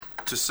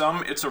To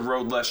some, it's a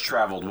road less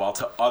traveled, while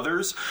to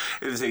others,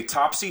 it is a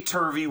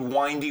topsy-turvy,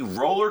 windy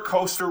roller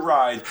coaster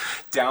ride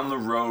down the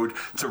road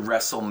to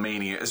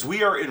WrestleMania. As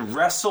we are in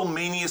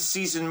WrestleMania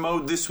season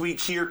mode this week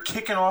here,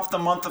 kicking off the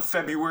month of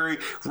February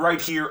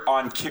right here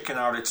on Kicking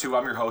Out at 2.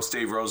 I'm your host,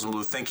 Dave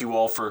Rosenbluth. Thank you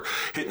all for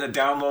hitting the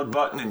download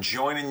button and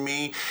joining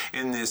me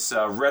in this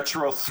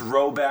retro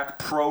throwback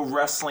pro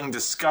wrestling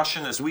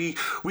discussion as we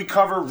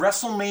cover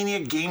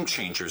WrestleMania Game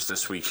Changers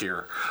this week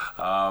here.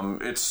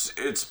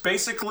 It's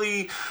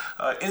basically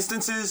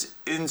instances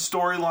in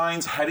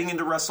storylines heading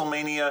into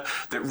WrestleMania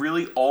that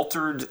really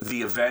altered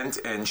the event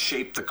and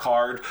shaped the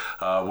card,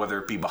 whether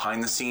it be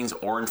behind the scenes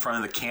or in front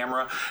of the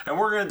camera. And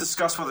we're going to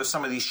discuss whether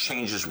some of these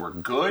changes were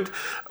good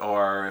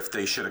or if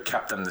they should have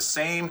kept them the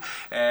same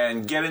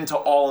and get into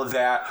all of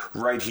that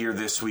right here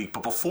this week.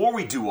 But before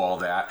we do all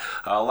that,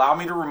 allow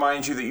me to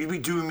remind you that you'd be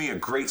doing me a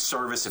great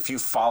service if you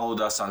followed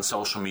us on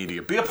social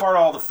media. Be a part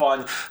of all the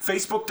fun.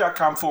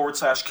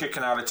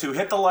 Facebook.com/Kicking Out at 2.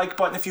 Hit the like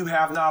button if you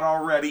have not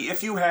already.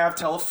 If you have,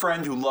 tell a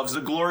friend who loves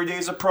the glory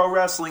days of pro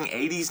wrestling,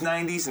 80s,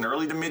 90s, and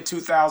early to mid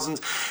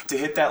 2000s, to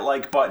hit that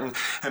like button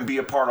and be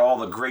a part of all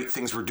the great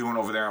things we're doing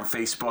over there on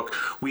Facebook.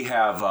 We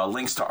have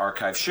links to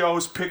archive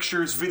shows,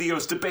 pictures,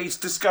 videos, debates,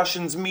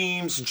 discussions,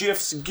 memes,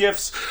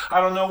 GIFs.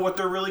 I don't know what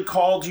they're really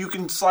called. You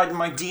can slide in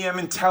my DM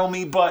and tell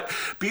me, but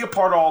be a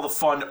part of all the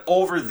fun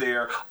over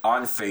there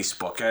on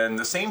Facebook. And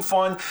the same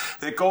fun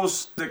that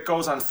goes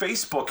on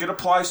Facebook, it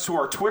applies to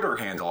our Twitter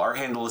handle. Our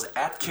handle is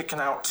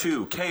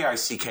 @KickinOut2,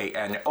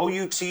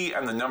 KICKNOUT,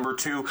 and the number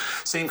 2.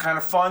 Same kind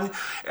of fun.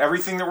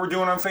 Everything that we're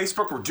doing on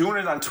Facebook, we're doing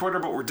it on Twitter,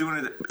 but we're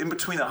doing it in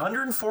between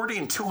 140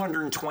 and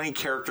 220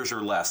 characters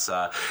or less.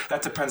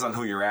 That depends on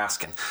who you're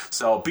asking.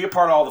 So be a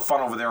part of all the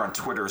fun over there on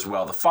Twitter as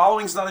well. The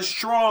following's not as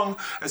strong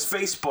as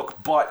Facebook,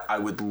 but I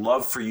would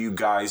love for you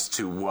guys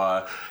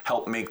to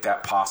help make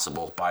that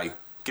possible by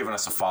giving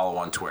us a follow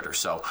on Twitter.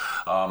 So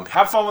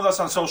have fun with us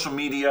on social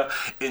media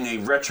in a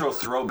retro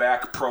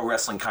throwback pro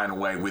wrestling kind of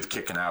way with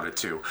Kicking Out at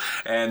 2.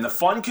 And the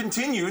fun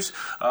continues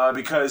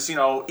because,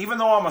 even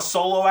though I'm a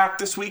solo act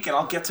this week, and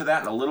I'll get to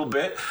that in a little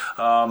bit,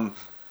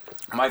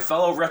 my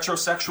fellow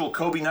retrosexual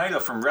Kobe Naida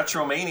from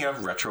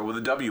Retromania, retro with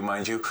a W,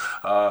 mind you,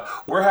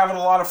 we're having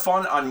a lot of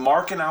fun on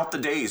Marking Out the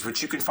Days,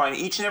 which you can find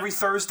each and every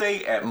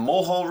Thursday at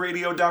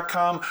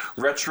moholeradio.com,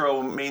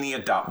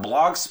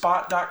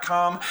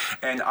 retromania.blogspot.com,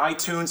 and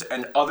iTunes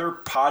and other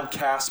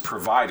podcast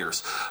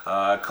providers.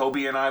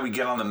 Kobe and I, we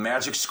get on the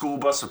magic school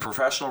bus of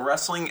professional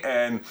wrestling,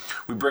 and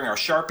we bring our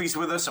Sharpies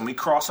with us, and we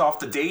cross off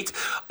the date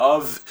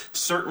of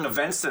certain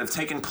events that have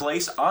taken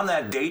place on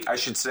that date, I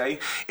should say,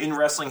 in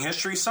wrestling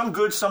history. Some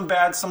good, some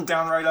bad, some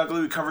downright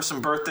ugly. We cover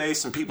some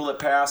birthdays, some people that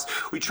passed.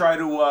 We try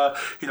to,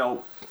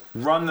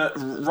 run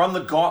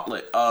the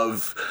gauntlet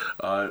of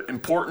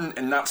important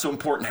and not so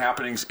important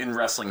happenings in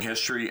wrestling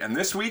history. And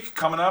this week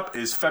coming up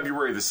is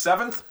February the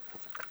 7th.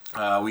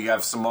 We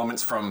have some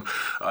moments from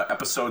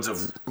episodes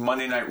of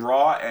Monday Night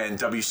Raw and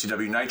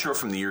WCW Nitro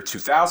from the year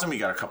 2000. We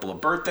got a couple of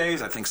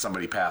birthdays. I think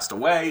somebody passed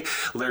away.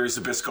 Larry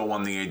Zbyszko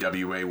won the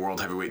AWA World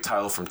Heavyweight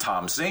title from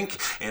Tom Zink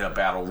in a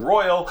battle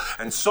royal,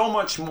 and so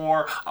much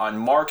more on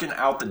Marking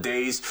Out the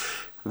Days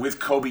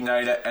with Kobe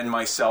Naida and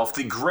myself.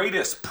 The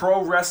greatest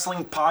pro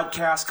wrestling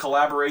podcast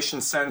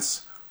collaboration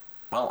since...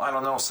 well, I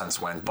don't know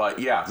since when, but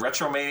yeah,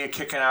 Retromania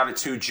Kicking Out at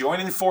 2,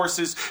 joining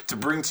forces to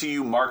bring to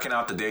you Marking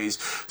Out the Days.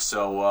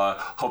 So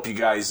hope you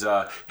guys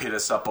hit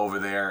us up over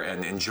there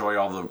and enjoy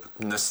all the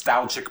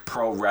nostalgic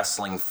pro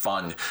wrestling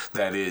fun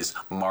that is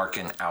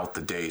Marking Out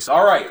the Days.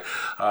 All right,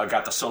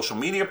 got the social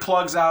media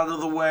plugs out of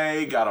the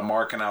way, got a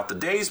Marking Out the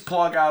Days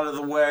plug out of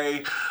the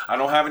way. I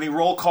don't have any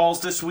roll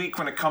calls this week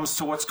when it comes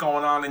to what's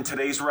going on in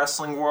today's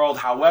wrestling world.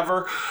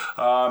 However,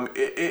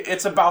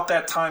 it's about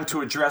that time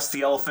to address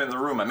the elephant in the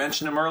room. I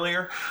mentioned him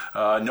earlier.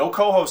 No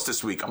co-host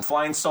this week. I'm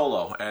flying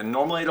solo, and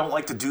normally I don't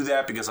like to do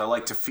that because I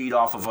like to feed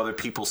off of other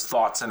people's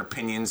thoughts and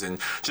opinions and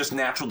just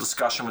natural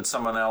discussion with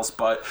someone else,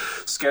 but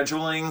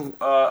scheduling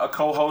a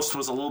co-host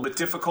was a little bit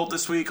difficult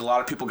this week. A lot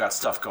of people got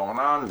stuff going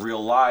on,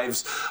 real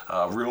lives,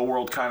 real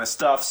world kind of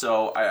stuff,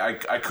 so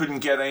I couldn't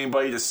get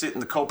anybody to sit in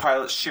the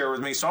co-pilot chair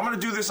with me, so I'm going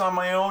to do this on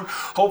my own.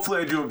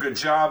 Hopefully I do a good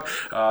job.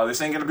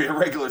 This ain't going to be a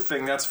regular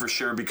thing, that's for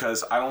sure,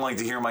 because I don't like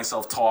to hear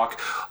myself talk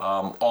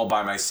all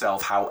by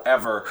myself.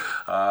 However,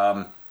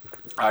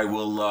 I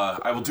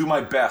will do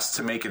my best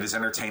to make it as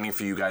entertaining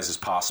for you guys as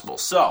possible.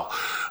 So,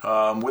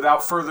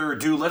 without further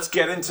ado, let's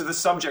get into the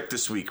subject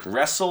this week: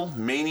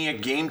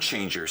 WrestleMania Game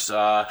Changers.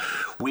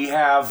 We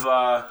have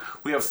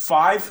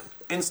 5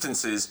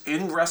 instances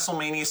in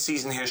WrestleMania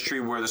season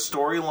history where the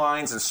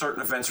storylines and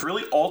certain events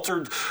really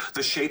altered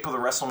the shape of the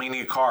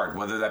WrestleMania card,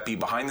 whether that be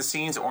behind the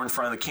scenes or in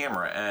front of the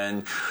camera.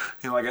 And,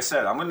 like I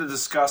said, I'm going to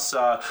discuss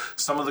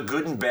some of the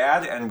good and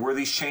bad and were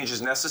these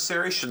changes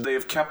necessary? Should they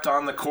have kept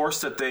on the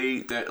course that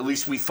at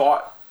least we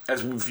thought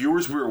as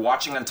viewers we were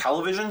watching on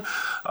television?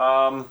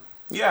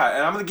 Yeah,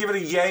 and I'm going to give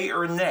it a yay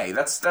or a nay.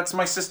 That's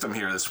my system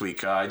here this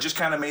week. I just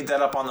kind of made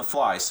that up on the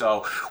fly.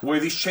 So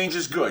were these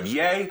changes good?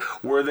 Yay.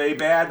 Were they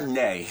bad?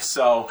 Nay.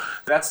 So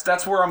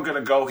that's where I'm going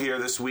to go here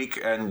this week.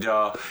 And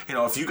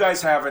if you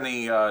guys have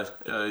any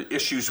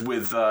issues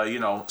with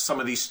some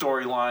of these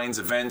storylines,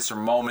 events, or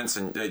moments,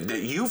 and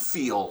that you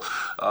feel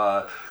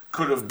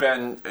could have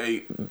been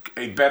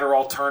a better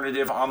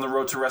alternative on the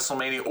road to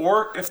WrestleMania,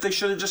 or if they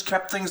should have just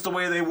kept things the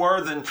way they were,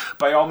 then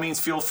by all means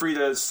feel free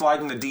to slide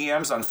in the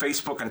DMs on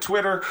Facebook and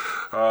Twitter,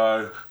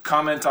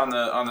 comment on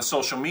the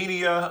social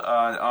media,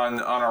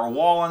 on our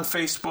wall on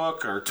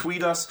Facebook, or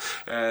tweet us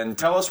and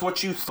tell us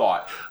what you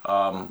thought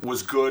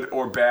was good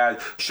or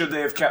bad. Should they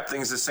have kept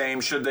things the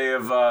same? Should they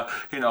have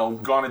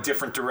gone a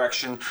different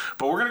direction?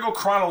 But we're going to go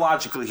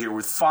chronologically here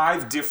with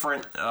 5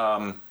 different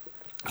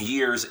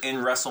years in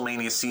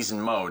WrestleMania season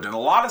mode, and a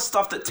lot of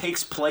stuff that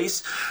takes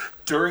place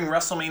during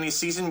WrestleMania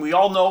season. We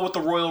all know what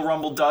the Royal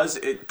Rumble does.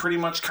 It pretty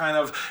much kind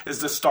of is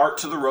the start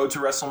to the road to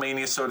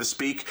WrestleMania, so to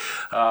speak,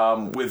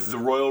 with the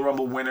Royal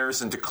Rumble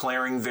winners and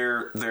declaring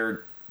their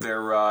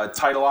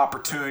title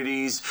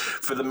opportunities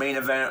for the main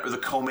event or the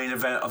co-main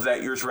event of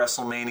that year's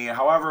WrestleMania.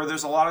 However,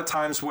 there's a lot of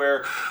times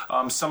where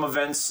some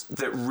events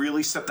that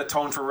really set the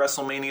tone for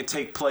WrestleMania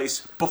take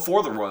place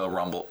before the Royal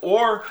Rumble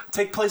or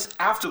take place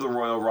after the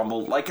Royal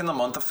Rumble, like in the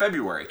month of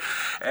February.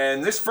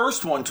 And this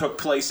first one took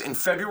place in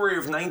February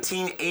of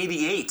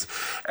 1988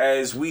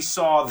 as we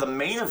saw the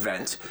main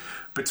event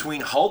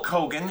between Hulk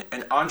Hogan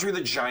and Andre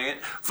the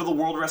Giant for the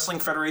World Wrestling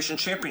Federation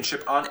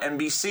Championship on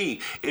NBC.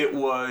 It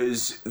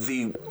was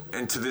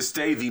and to this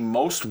day, the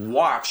most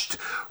watched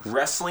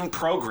wrestling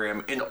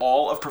program in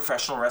all of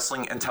professional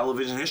wrestling and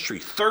television history.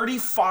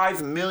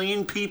 35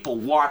 million people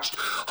watched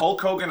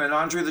Hulk Hogan and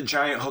Andre the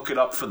Giant hook it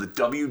up for the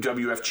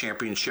WWF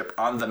Championship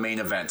on the main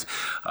event.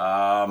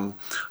 I'll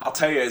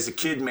tell you, as a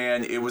kid,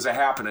 man, it was a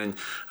happening.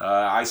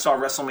 I saw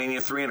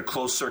WrestleMania 3 in a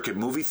closed circuit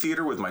movie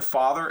theater with my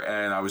father,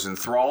 and I was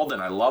enthralled,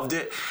 and I loved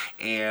it.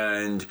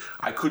 And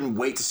I couldn't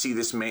wait to see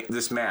this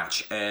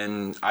match.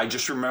 And I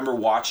just remember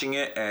watching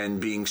it and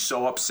being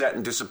so upset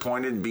and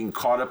disappointed and being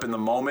caught up in the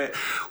moment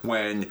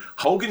when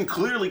Hogan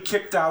clearly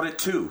kicked out at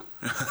 2.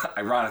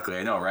 Ironically,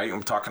 I know, right?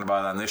 I'm talking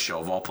about it on this show,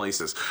 of all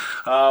places.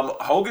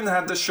 Hogan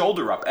had the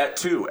shoulder up at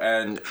 2,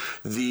 and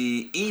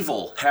the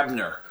evil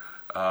Hebner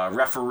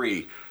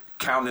referee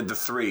counted the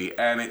 3.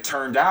 And it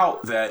turned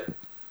out that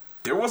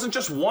there wasn't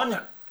just one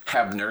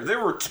Hebner.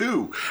 There were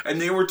 2,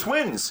 and they were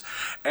twins.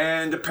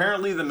 And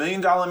apparently the $1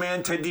 Million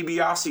Man, Ted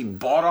DiBiase,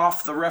 bought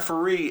off the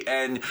referee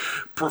and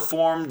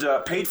performed,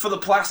 paid for the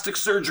plastic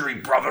surgery,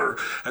 brother,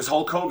 as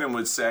Hulk Hogan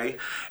would say.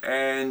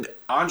 And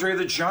Andre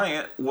the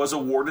Giant was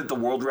awarded the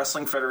World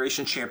Wrestling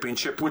Federation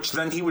Championship, which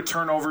then he would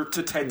turn over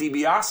to Ted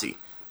DiBiase.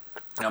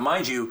 Now,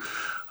 mind you,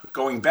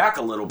 going back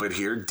a little bit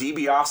here,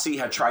 DiBiase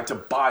had tried to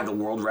buy the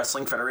World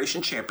Wrestling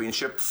Federation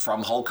Championship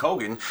from Hulk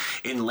Hogan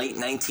in late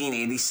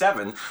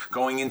 1987,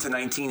 going into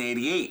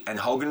 1988, and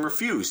Hogan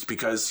refused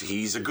because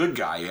he's a good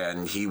guy,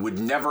 and he would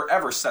never,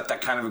 ever set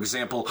that kind of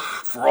example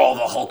for all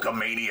the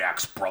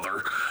Hulkamaniacs,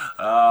 brother.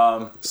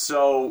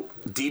 So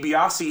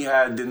DiBiase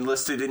had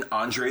enlisted in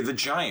Andre the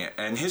Giant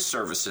and his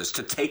services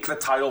to take the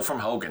title from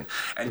Hogan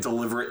and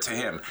deliver it to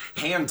him,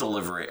 hand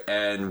deliver it,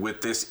 and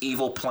with this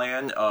evil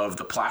plan of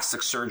the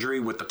plastic surgery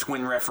with the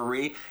twin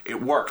referee,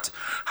 it worked.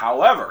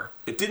 However,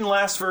 it didn't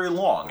last very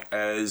long,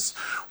 as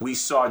we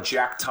saw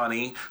Jack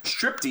Tunney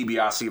strip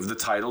DiBiase of the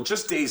title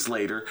just days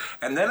later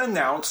and then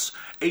announce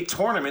a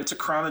tournament to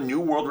crown a new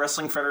World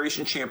Wrestling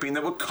Federation champion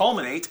that would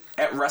culminate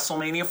at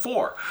WrestleMania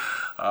 4.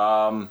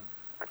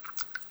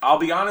 I'll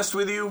be honest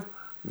with you,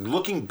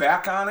 looking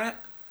back on it,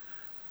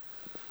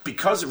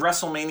 because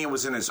WrestleMania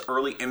was in its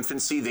early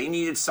infancy, they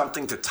needed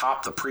something to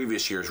top the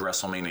previous year's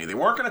WrestleMania. They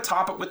weren't going to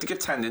top it with the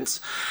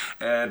attendance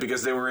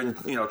because they were in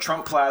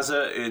Trump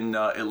Plaza in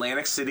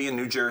Atlantic City in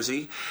New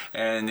Jersey,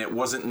 and it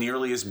wasn't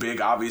nearly as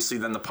big, obviously,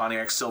 than the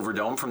Pontiac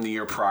Silverdome from the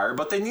year prior.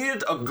 But they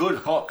needed a good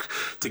hook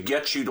to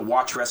get you to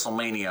watch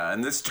WrestleMania,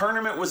 and this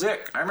tournament was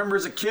it. I remember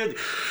as a kid,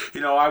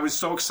 I was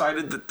so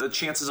excited that the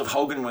chances of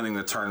Hogan winning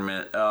the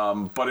tournament.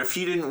 But if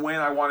he didn't win,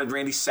 I wanted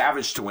Randy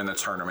Savage to win the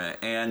tournament,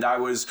 and I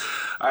was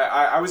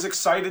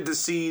excited to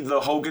see the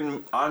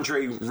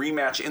Hogan-Andre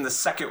rematch in the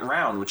second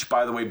round, which,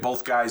 by the way,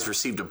 both guys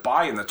received a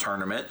bye in the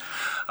tournament.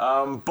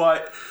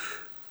 But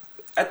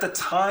at the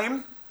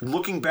time,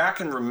 looking back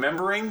and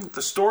remembering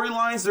the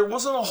storylines, there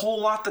wasn't a whole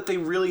lot that they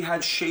really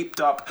had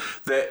shaped up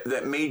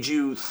that made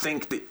you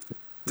think that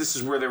this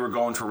is where they were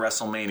going for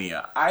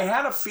WrestleMania. I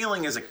had a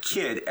feeling as a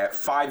kid at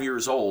 5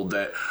 years old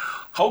that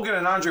Hogan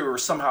and Andre were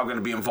somehow going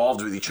to be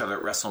involved with each other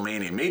at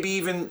WrestleMania. Maybe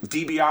even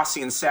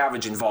DiBiase and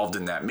Savage involved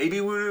in that.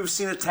 Maybe we would have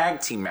seen a tag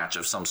team match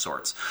of some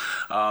sorts.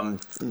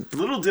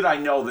 Little did I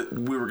know that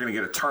we were going to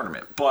get a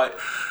tournament. But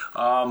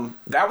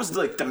that was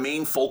like the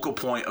main focal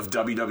point of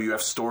WWF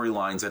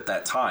storylines at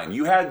that time.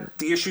 You had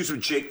the issues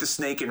with Jake the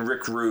Snake and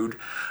Rick Rude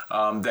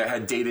that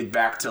had dated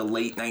back to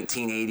late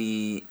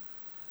 1980.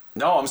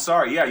 No, I'm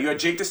sorry. Yeah, you had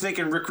Jake the Snake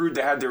and Rick Rude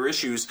that had their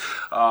issues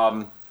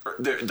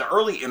the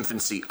early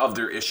infancy of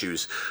their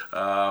issues.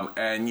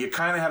 And you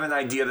kind of had an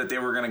idea that they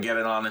were going to get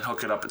it on and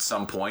hook it up at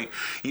some point.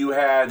 You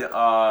had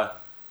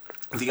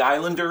the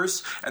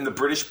Islanders and the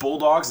British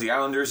Bulldogs, the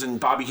Islanders and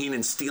Bobby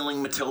Heenan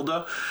stealing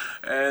Matilda.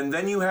 And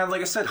then you had,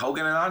 like I said,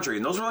 Hogan and Andre.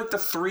 And those were like the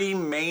three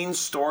main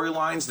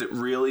storylines that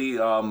really,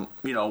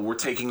 were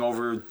taking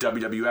over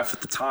WWF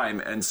at the time.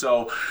 And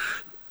so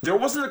there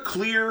wasn't a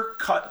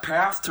clear-cut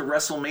path to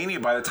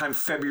WrestleMania by the time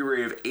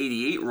February of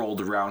 '88 rolled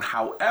around.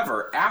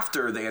 However,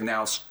 after they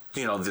announced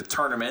the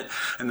tournament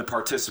and the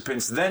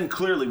participants, then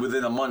clearly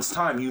within a month's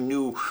time, you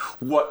knew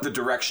what the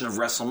direction of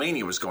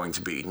WrestleMania was going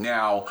to be.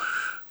 Now,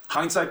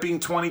 hindsight being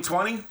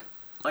 2020,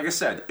 like I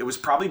said, it was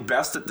probably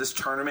best that this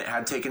tournament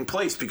had taken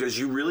place because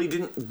you really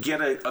didn't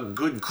get a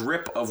good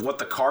grip of what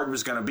the card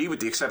was going to be, with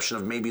the exception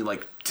of maybe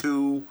like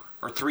 2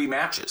 or 3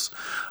 matches,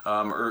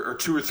 or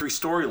 2 or 3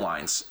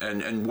 storylines,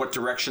 and what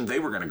direction they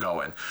were going to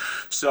go in.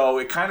 So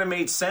it kind of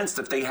made sense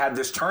that they had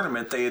this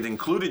tournament. They had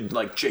included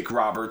like Jake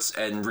Roberts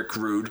and Rick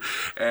Rude,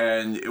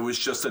 and it was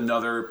just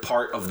another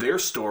part of their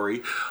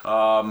story.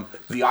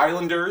 The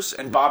Islanders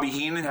and Bobby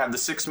Heenan had the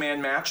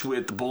 6-man match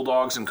with the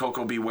Bulldogs and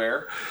Koko B.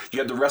 Ware. You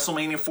had the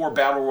WrestleMania 4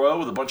 Battle Royal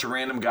with a bunch of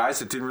random guys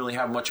that didn't really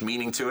have much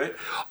meaning to it.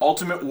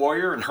 Ultimate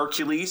Warrior and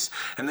Hercules,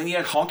 and then you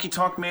had Honky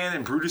Tonk Man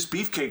and Brutus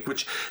Beefcake,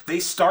 which they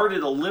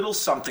started a little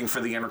something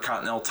for the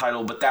Intercontinental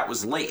title, but that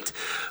was late.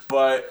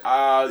 But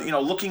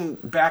looking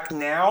back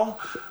now,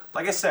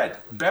 like I said,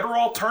 better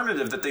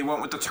alternative that they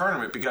went with the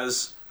tournament,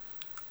 because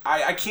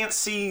I can't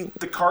see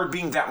the card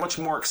being that much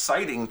more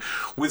exciting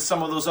with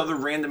some of those other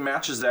random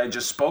matches that I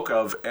just spoke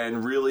of,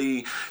 and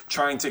really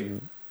trying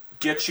to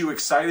get you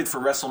excited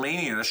for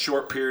WrestleMania in a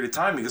short period of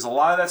time, because a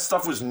lot of that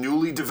stuff was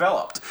newly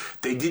developed.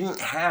 They didn't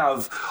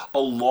have a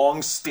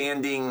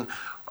long-standing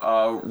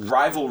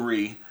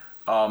rivalry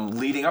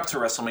leading up to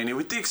WrestleMania,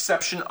 with the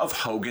exception of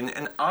Hogan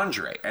and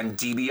Andre, and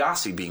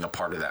DiBiase being a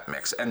part of that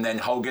mix, and then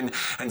Hogan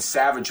and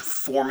Savage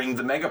forming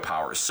the Mega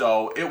Powers.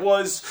 So it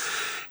was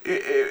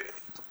the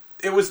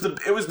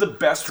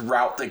best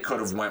route they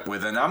could have went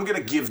with, and I'm going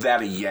to give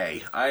that a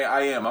yay.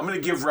 I am. I'm going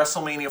to give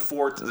WrestleMania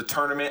 4, the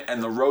tournament,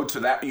 and the road to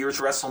that year's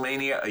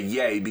WrestleMania a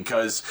yay,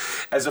 because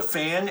as a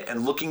fan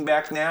and looking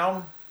back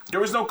now, there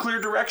was no clear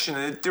direction,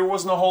 and there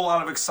wasn't a whole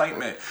lot of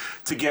excitement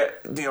to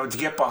get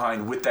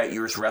behind with that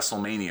year's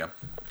WrestleMania.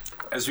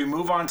 As we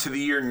move on to the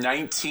year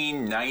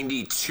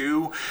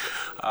 1992,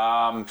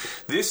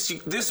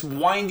 this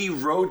windy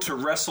road to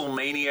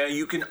WrestleMania,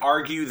 you can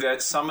argue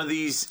that some of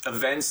these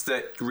events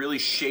that really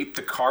shaped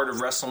the card of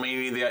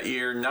WrestleMania that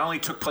year not only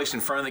took place in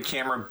front of the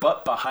camera,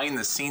 but behind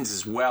the scenes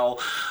as well.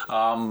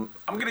 I'm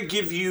going to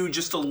give you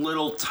just a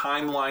little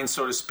timeline,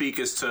 so to speak,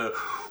 as to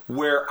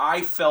where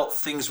I felt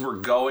things were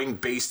going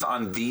based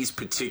on these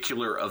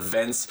particular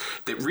events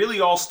that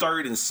really all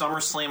started in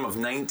SummerSlam of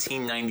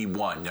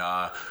 1991.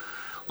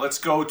 Let's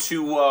go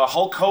to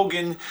Hulk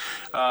Hogan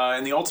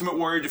and the Ultimate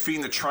Warrior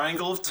defeating the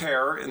Triangle of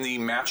Terror in the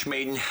match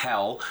made in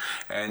hell,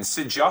 and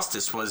Sid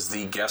Justice was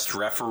the guest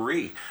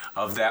referee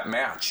of that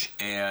match.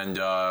 And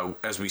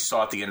as we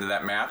saw at the end of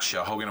that match,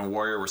 Hogan and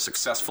Warrior were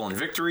successful in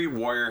victory.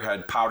 Warrior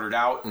had powdered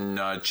out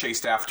and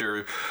chased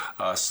after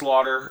General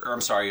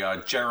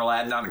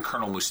Adnan and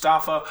Colonel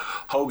Mustafa.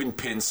 Hogan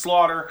pinned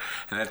Slaughter,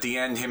 and at the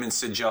end, him and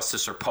Sid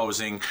Justice are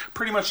posing,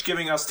 pretty much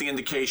giving us the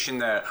indication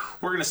that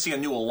we're going to see a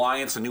new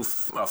alliance, a new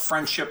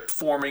friendship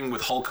forming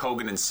with Hulk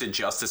Hogan and Sid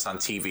Justice on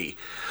TV.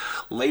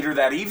 Later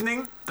that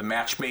evening, the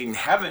match made in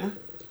heaven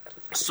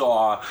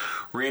saw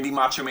Randy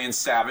Macho Man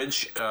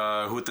Savage,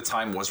 who at the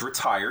time was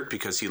retired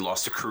because he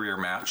lost a career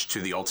match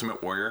to the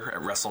Ultimate Warrior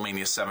at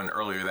WrestleMania 7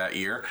 earlier that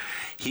year.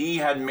 He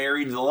had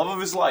married the love of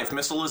his life,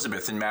 Miss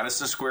Elizabeth, in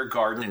Madison Square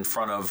Garden in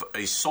front of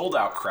a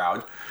sold-out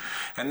crowd.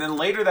 And then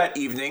later that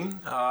evening,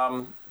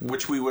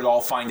 which we would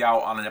all find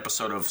out on an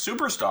episode of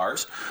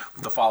Superstars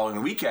the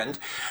following weekend,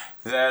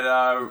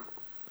 that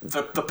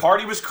the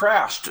party was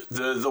crashed.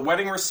 The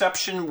wedding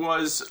reception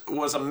was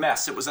a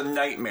mess. It was a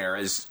nightmare,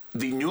 as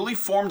the newly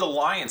formed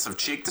alliance of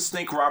Jake the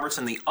Snake Roberts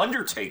and The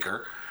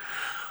Undertaker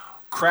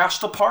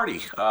crashed the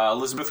party.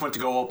 Elizabeth went to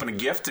go open a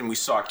gift, and we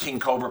saw King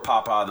Cobra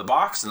pop out of the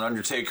box, and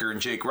Undertaker and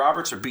Jake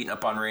Roberts are beating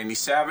up on Randy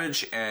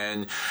Savage,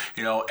 and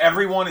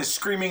everyone is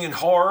screaming in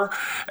horror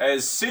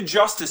as Sid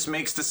Justice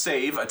makes the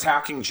save,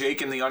 attacking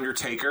Jake and the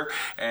Undertaker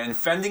and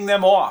fending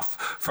them off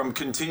from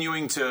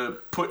continuing to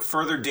put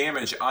further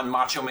damage on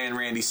Macho Man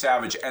Randy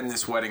Savage and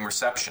this wedding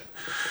reception.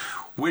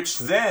 Which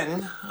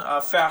then,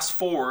 fast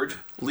forward,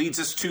 leads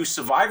us to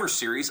Survivor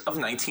Series of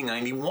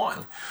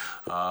 1991.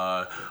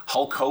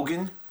 Hulk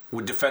Hogan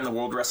would defend the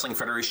World Wrestling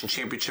Federation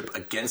Championship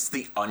against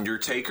The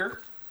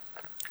Undertaker.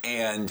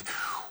 And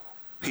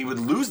he would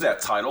lose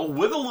that title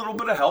with a little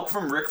bit of help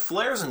from Ric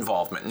Flair's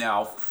involvement.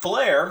 Now,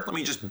 Flair, let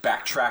me just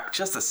backtrack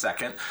just a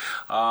second,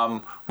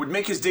 would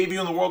make his debut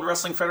in the World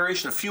Wrestling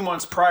Federation a few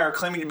months prior,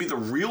 claiming to be the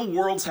real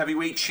world's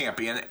heavyweight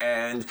champion,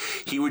 and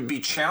he would be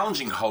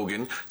challenging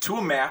Hogan to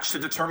a match to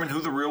determine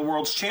who the real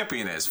world's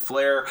champion is.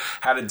 Flair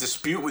had a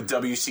dispute with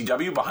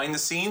WCW behind the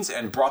scenes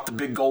and brought the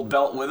big gold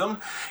belt with him,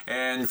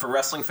 and for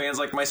wrestling fans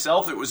like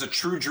myself, it was a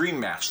true dream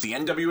match, the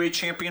NWA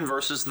champion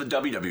versus the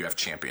WWF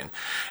champion,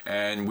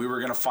 and we were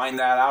going to find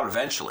that out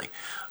eventually.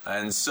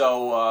 And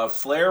so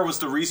Flair was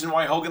the reason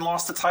why Hogan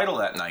lost the title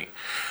that night.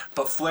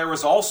 But Flair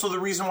was also the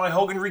reason why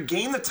Hogan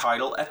regained the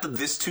title at the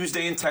This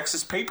Tuesday in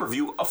Texas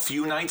pay-per-view a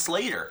few nights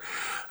later.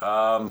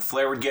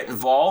 Flair would get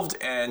involved,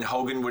 and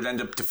Hogan would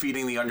end up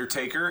defeating The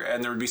Undertaker,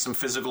 and there would be some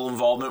physical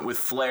involvement with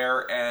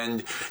Flair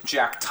and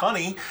Jack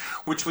Tunney,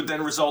 which would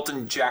then result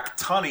in Jack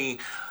Tunney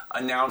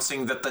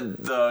announcing that the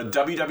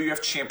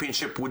WWF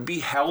Championship would be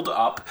held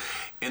up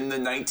in the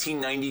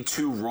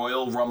 1992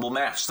 Royal Rumble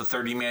match, the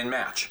 30-man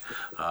match.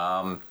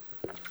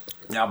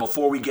 Now,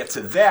 before we get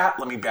to that,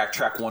 let me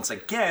backtrack once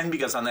again,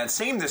 because on that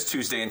same This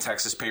Tuesday in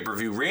Texas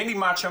pay-per-view, Randy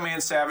Macho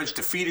Man Savage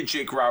defeated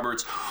Jake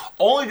Roberts,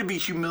 only to be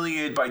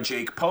humiliated by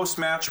Jake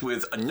post-match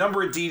with a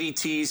number of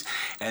DDTs,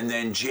 and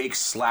then Jake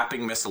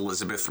slapping Miss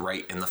Elizabeth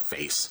right in the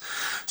face.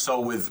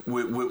 So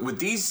with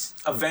these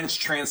events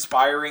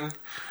transpiring,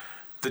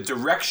 the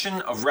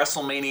direction of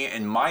WrestleMania,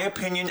 in my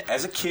opinion,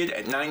 as a kid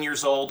at 9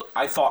 years old,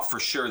 I thought for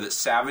sure that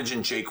Savage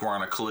and Jake were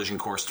on a collision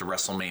course to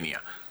WrestleMania.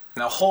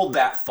 Now hold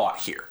that thought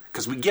here,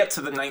 because we get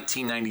to the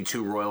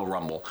 1992 Royal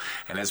Rumble,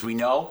 and as we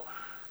know,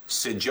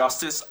 Sid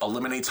Justice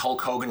eliminates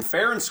Hulk Hogan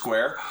fair and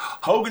square.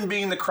 Hogan,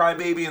 being the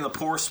crybaby in the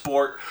poor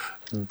sport,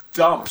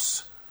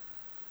 dumps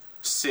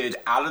Sid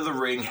out of the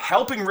ring,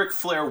 helping Ric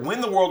Flair win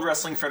the World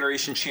Wrestling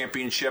Federation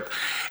Championship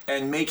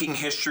and making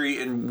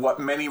history in what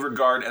many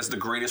regard as the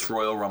greatest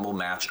Royal Rumble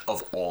match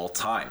of all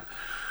time.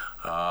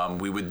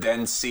 We would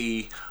then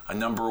see a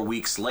number of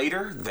weeks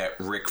later that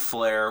Ric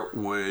Flair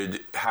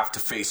would have to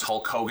face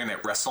Hulk Hogan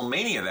at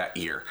WrestleMania that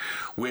year,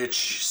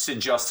 which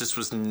Sid Justice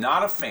was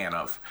not a fan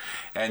of.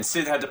 And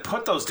Sid had to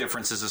put those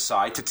differences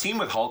aside to team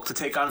with Hulk to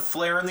take on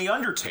Flair and The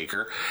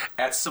Undertaker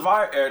at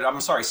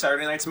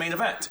Saturday Night's Main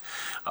Event,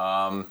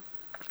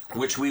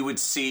 which we would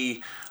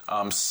see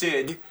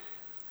Sid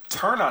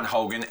turn on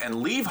Hogan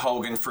and leave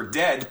Hogan for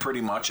dead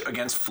pretty much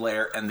against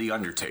Flair and The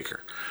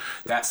Undertaker.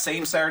 That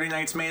same Saturday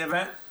Night's Main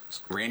Event,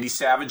 Randy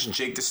Savage and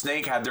Jake the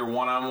Snake had their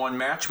one-on-one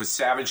match, with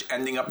Savage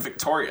ending up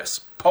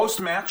victorious.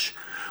 Post-match,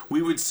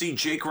 we would see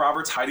Jake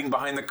Roberts hiding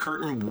behind the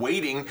curtain,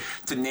 waiting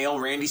to nail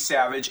Randy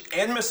Savage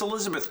and Miss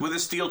Elizabeth with a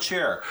steel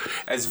chair,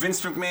 as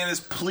Vince McMahon is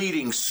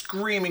pleading,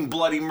 screaming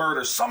bloody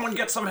murder. Someone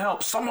get some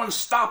help. Someone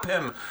stop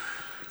him.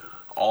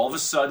 All of a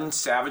sudden,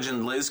 Savage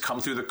and Liz come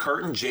through the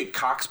curtain. Jake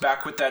cocks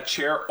back with that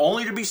chair,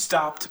 only to be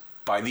stopped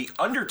by The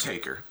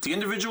Undertaker, the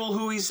individual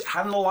who he's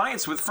had an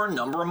alliance with for a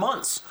number of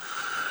months.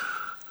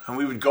 And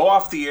we would go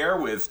off the air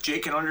with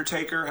Jake and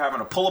Undertaker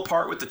having a pull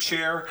apart with the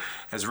chair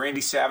as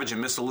Randy Savage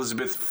and Miss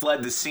Elizabeth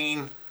fled the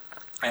scene.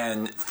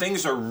 And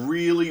things are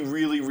really,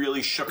 really,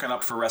 really shooken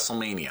up for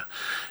WrestleMania.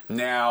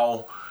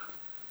 Now,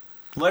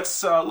 let's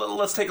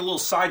take a little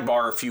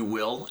sidebar, if you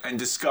will, and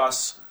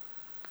discuss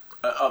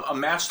a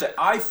match that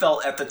I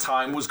felt at the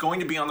time was going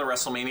to be on the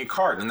WrestleMania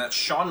card, and that's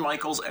Shawn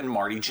Michaels and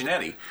Marty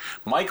Jannetty.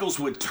 Michaels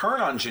would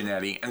turn on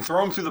Jannetty and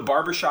throw him through the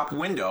barbershop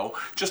window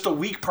just a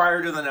week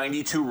prior to the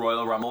 92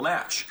 Royal Rumble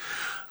match.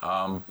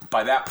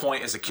 By that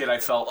point, as a kid, I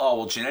felt,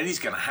 Jannetty's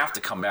going to have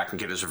to come back and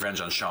get his revenge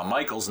on Shawn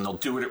Michaels, and they'll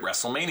do it at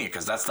WrestleMania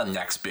because that's the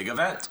next big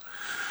event.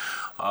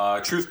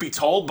 Truth be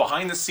told,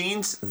 behind the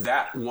scenes,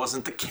 that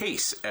wasn't the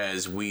case,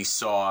 as we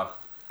saw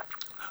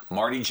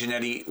Marty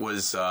Jannetty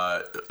was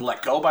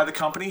let go by the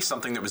company,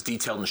 something that was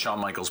detailed in Shawn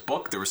Michaels'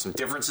 book. There were some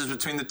differences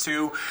between the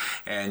two,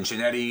 and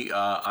Jannetty,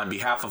 on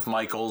behalf of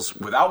Michaels,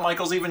 without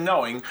Michaels even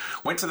knowing,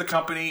 went to the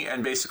company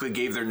and basically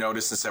gave their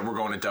notice and said, we're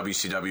going to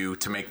WCW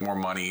to make more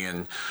money,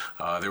 and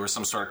there was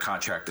some sort of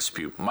contract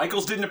dispute.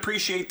 Michaels didn't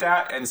appreciate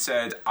that and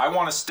said, I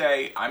want to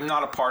stay, I'm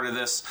not a part of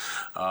this,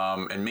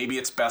 and maybe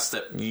it's best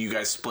that you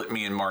guys split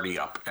me and Marty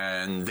up.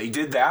 And they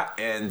did that,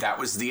 and that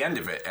was the end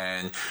of it.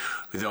 And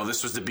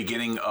this was the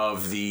beginning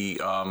of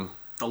the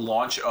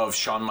launch of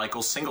Shawn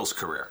Michaels' singles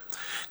career.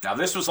 Now,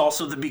 this was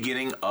also the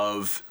beginning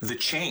of the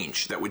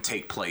change that would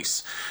take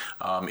place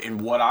in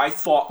what I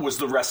thought was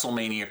the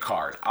WrestleMania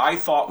card. I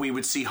thought we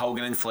would see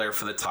Hogan and Flair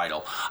for the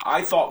title.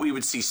 I thought we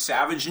would see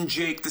Savage and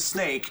Jake the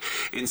Snake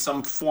in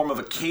some form of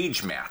a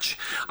cage match.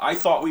 I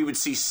thought we would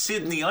see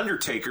Sid and The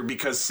Undertaker,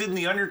 because Sid and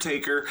The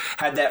Undertaker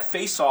had that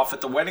face-off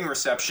at the wedding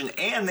reception,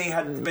 and they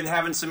had been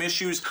having some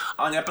issues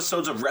on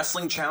episodes of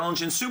Wrestling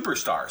Challenge and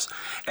Superstars.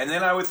 And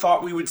then I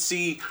thought we would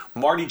see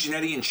Marty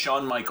Jannetty and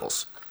Shawn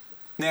Michaels.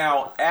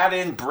 Now, add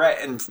in Brett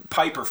and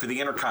Piper for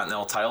the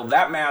Intercontinental title.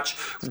 That match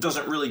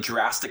doesn't really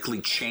drastically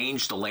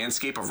change the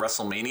landscape of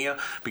WrestleMania,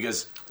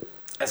 because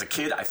as a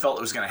kid, I felt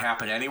it was going to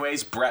happen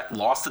anyways. Brett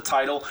lost the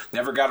title,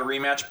 never got a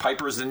rematch.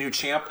 Piper is the new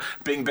champ.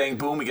 Bing, bang,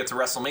 boom, we get to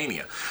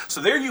WrestleMania.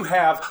 So there you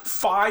have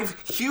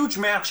 5 huge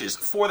matches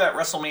for that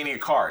WrestleMania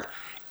card.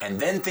 And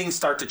then things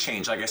start to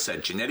change. Like I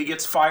said, Jannetty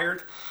gets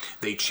fired.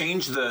 They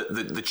change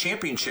the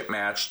championship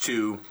match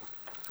to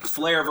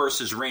Flair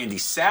versus Randy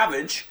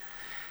Savage.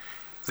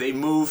 They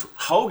move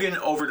Hogan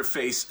over to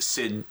face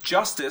Sid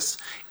Justice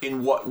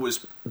in what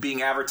was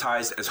being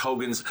advertised as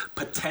Hogan's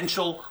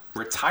potential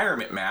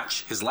retirement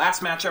match, his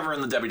last match ever in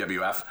the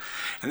WWF.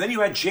 And then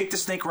you had Jake the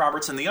Snake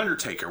Roberts and The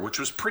Undertaker, which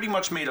was pretty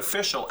much made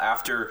official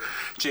after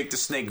Jake the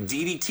Snake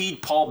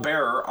DDT'd Paul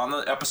Bearer on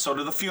the episode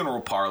of The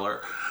Funeral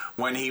Parlor.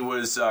 When he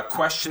was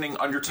questioning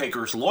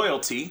Undertaker's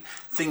loyalty,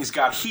 things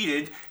got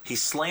heated. He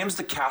slams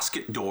the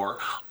casket door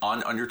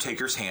on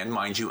Undertaker's hand,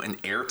 mind you, an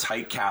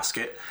airtight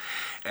casket,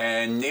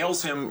 and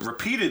nails him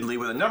repeatedly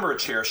with a number of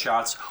chair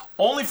shots,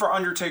 only for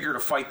Undertaker to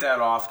fight that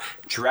off,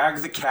 drag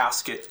the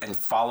casket, and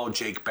follow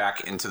Jake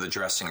back into the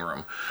dressing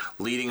room,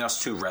 leading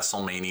us to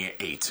WrestleMania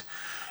 8.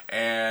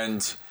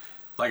 And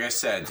like I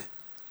said,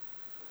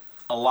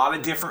 a lot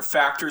of different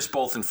factors,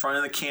 both in front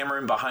of the camera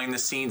and behind the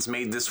scenes,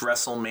 made this road to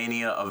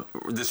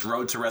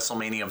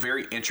WrestleMania a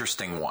very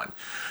interesting one.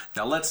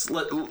 Now,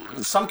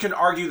 some can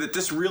argue that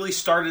this really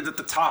started at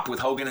the top with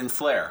Hogan and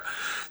Flair.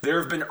 There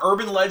have been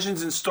urban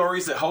legends and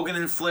stories that Hogan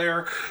and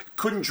Flair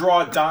couldn't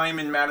draw a dime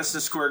in Madison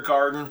Square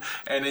Garden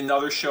and in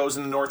other shows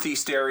in the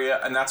Northeast area,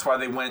 and that's why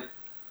they went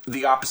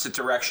the opposite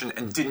direction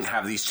and didn't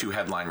have these two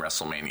headline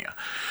WrestleMania.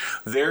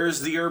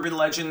 There's the urban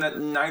legend that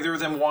neither of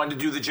them wanted to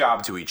do the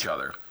job to each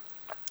other.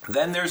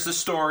 Then there's the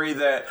story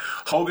that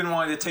Hogan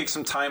wanted to take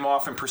some time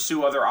off and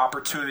pursue other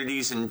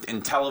opportunities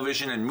in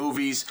television and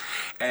movies,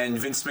 and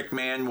Vince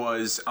McMahon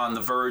was on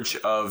the verge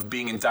of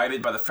being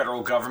indicted by the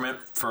federal government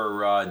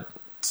for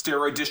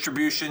steroid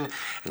distribution,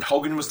 and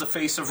Hogan was the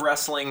face of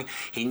wrestling.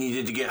 He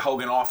needed to get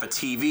Hogan off of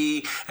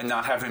TV and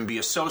not have him be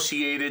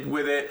associated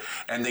with it,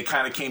 and they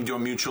kind of came to a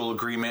mutual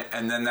agreement,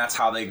 and then that's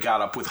how they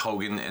got up with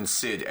Hogan and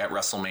Sid at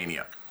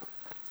WrestleMania.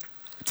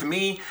 To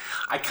me,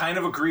 I kind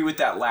of agree with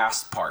that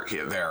last part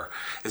here. There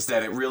is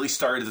that it really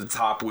started at the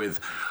top with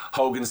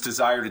Hogan's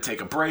desire to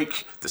take a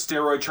break, the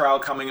steroid trial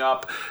coming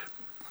up.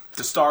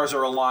 The stars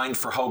are aligned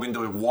for Hogan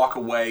to walk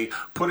away,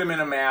 put him in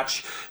a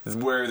match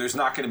where there's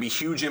not going to be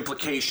huge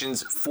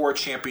implications for a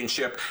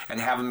championship, and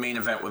have a main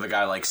event with a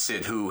guy like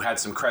Sid, who had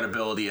some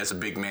credibility as a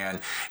big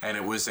man, and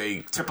it was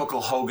a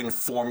typical Hogan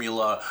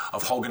formula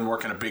of Hogan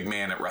working a big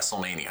man at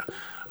WrestleMania.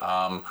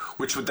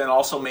 Which would then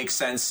also make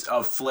sense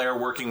of Flair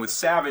working with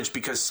Savage,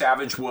 because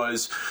Savage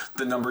was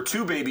the number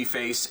 2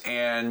 babyface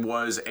and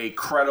was a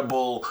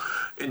credible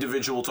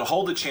individual to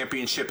hold the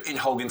championship in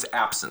Hogan's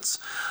absence.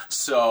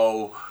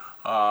 So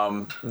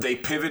they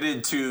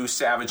pivoted to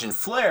Savage and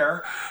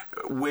Flair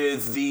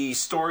with the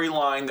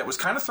storyline that was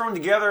kind of thrown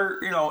together,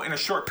 in a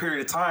short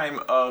period of time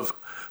of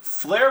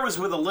Flair was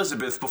with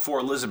Elizabeth before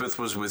Elizabeth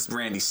was with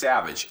Randy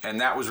Savage, and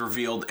that was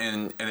revealed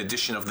in an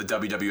edition of the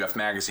WWF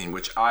magazine,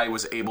 which I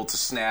was able to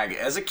snag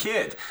as a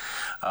kid.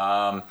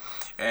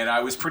 And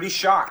I was pretty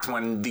shocked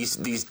when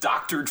these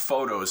doctored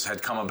photos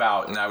had come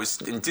about, and I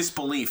was in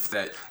disbelief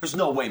that there's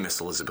no way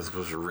Miss Elizabeth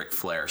was with Ric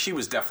Flair. She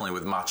was definitely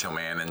with Macho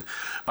Man. And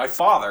my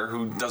father,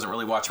 who doesn't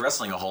really watch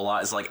wrestling a whole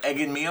lot, is like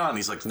egging me on.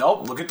 He's like,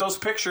 nope, look at those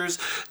pictures.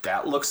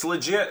 That looks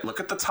legit. Look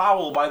at the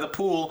towel by the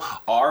pool.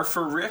 R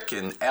for Rick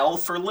and L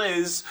for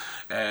Liz.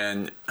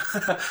 And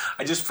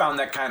I just found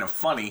that kind of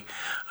funny,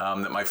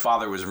 that my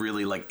father was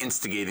really like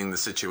instigating the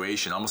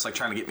situation, almost like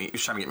trying to get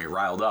me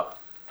riled up.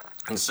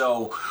 And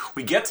so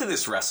we get to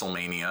this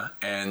WrestleMania,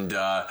 and,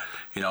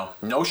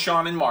 no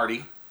Shawn and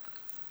Marty.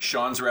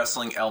 Shawn's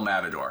wrestling El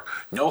Matador.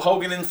 No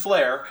Hogan and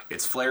Flair.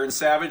 It's Flair and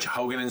Savage,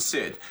 Hogan and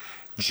Sid.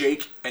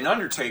 Jake and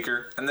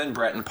Undertaker, and then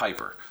Bret and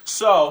Piper.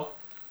 So,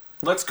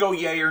 let's go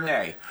yay or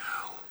nay.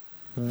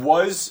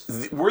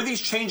 Were these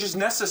changes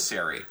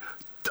necessary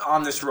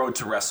on this road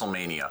to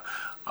WrestleMania?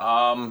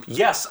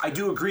 Yes, I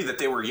do agree that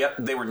they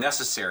were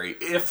necessary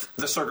if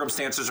the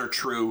circumstances are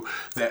true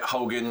that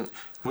Hogan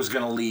was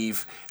going to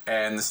leave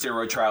and the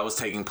steroid trial was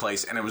taking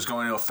place and it was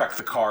going to affect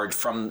the card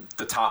from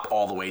the top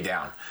all the way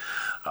down.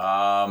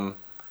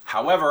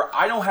 However,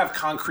 I don't have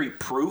concrete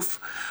proof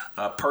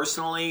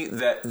personally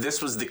that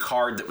this was the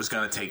card that was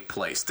going to take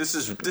place. This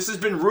has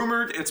been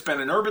rumored. It's been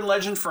an urban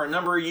legend for a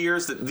number of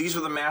years that these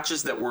were the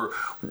matches that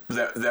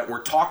were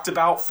talked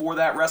about for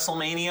that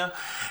WrestleMania,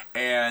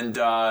 and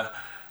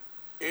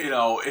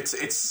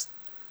it's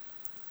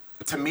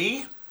to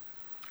me,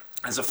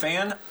 as a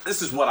fan,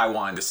 this is what I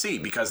wanted to see,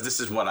 because this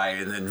is what I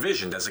had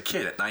envisioned as a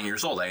kid at 9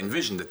 years old. I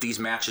envisioned that these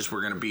matches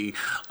were going to be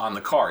on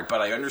the card,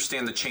 but I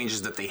understand the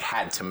changes that they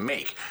had to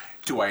make.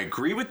 Do I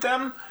agree with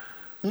them?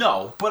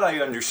 No, but I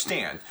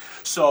understand.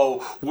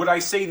 So would I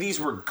say these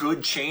were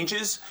good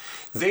changes?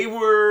 They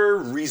were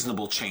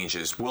reasonable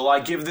changes. Will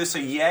I give this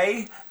a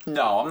yay?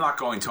 No, I'm not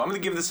going to. I'm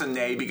going to give this a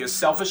nay because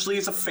selfishly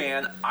as a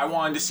fan, I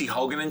wanted to see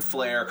Hogan and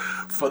Flair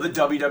for the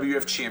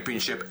WWF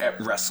Championship at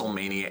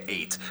WrestleMania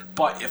 8.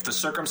 But if the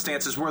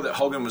circumstances were that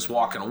Hogan was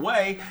walking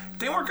away,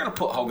 they weren't going to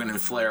put Hogan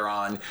and Flair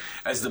on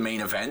as the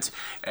main event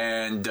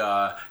and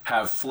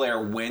have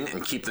Flair win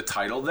and keep the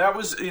title. That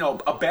was,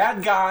 a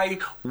bad guy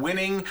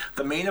winning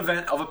the main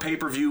event of a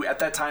pay-per-view at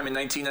that time in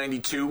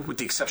 1992, with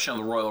the exception of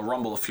the Royal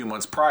Rumble a few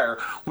months prior,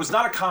 was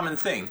not a common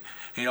thing.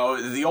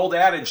 The old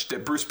adage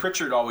that Bruce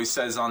Pritchard always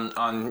says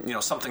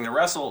on something to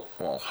wrestle,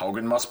 well,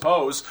 Hogan must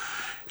pose.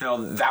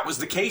 That was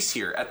the case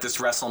here at this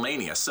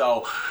WrestleMania.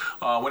 So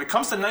when it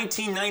comes to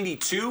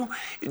 1992,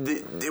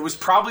 it was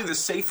probably the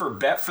safer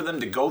bet for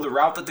them to go the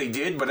route that they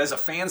did. But as a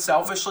fan,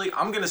 selfishly,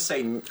 I'm going to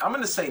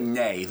say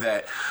nay.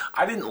 That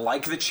I didn't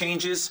like the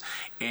changes,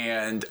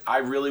 and I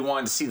really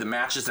wanted to see the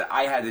matches that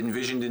I had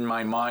envisioned in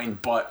my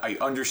mind. But I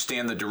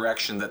understand the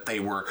direction that they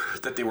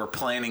were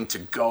planning to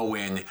go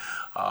in.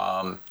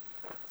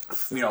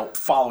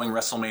 Following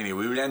WrestleMania.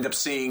 We would end up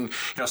seeing,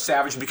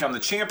 Savage become the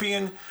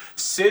champion.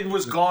 Sid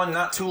was gone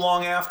not too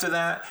long after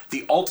that.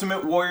 The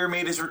Ultimate Warrior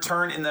made his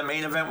return in the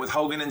main event with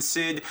Hogan and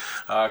Sid,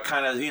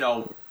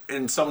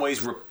 in some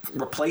ways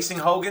replacing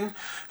Hogan.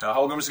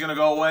 Hogan was going to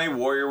go away.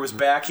 Warrior was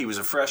back. He was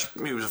a fresh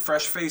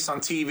face on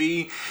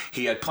TV.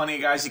 He had plenty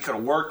of guys he could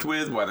have worked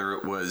with, whether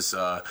it was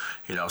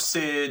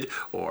Sid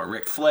or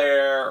Ric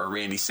Flair or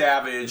Randy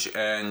Savage.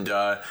 And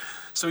like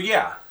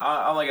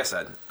I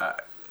said,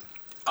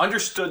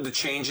 understood the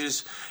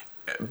changes.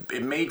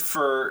 It made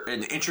for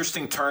an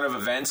interesting turn of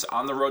events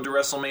on the road to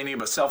WrestleMania,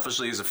 but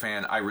selfishly as a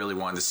fan, I really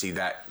wanted to see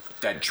that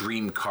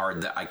dream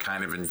card that I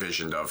kind of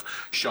envisioned of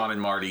Shawn and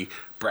Marty,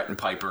 Bret and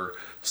Piper,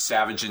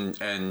 Savage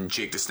and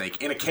Jake the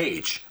Snake in a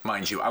cage,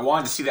 mind you. I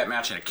wanted to see that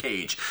match in a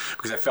cage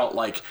because I felt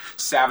like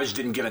Savage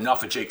didn't get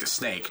enough of Jake the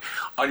Snake.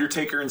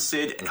 Undertaker and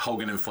Sid, and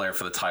Hogan and Flair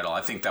for the title. I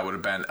think that would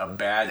have been a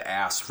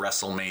badass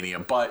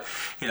WrestleMania, but,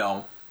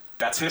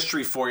 that's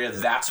history for you.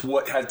 That's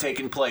what had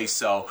taken place.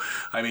 So,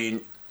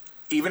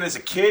 even as a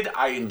kid,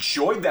 I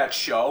enjoyed that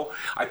show.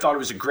 I thought it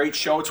was a great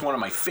show. It's one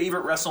of my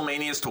favorite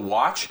WrestleManias to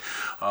watch.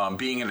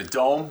 Being in a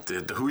dome,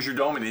 the Hoosier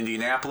Dome in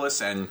Indianapolis,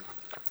 and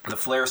the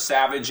Flair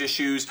Savage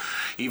issues,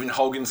 even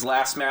Hogan's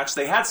last match.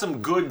 They had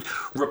some good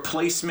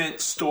replacement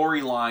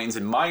storylines,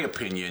 in my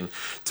opinion,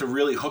 to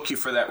really hook you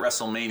for that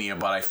WrestleMania,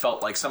 but I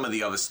felt like some of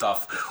the other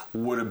stuff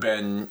would have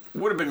been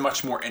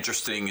much more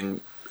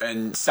interesting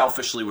and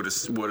selfishly would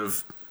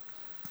have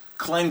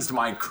cleansed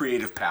my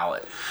creative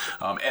palate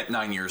at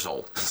 9 years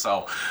old.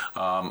 So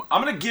I'm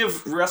going to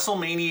give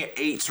WrestleMania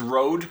 8's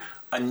road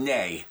a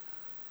nay.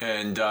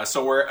 And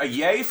so we're a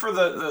yay for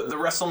the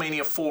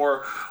WrestleMania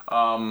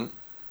 4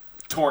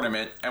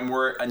 tournament, and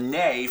we're a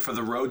nay for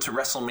the road to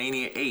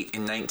WrestleMania 8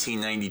 in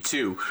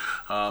 1992.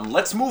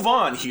 Let's move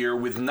on here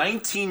with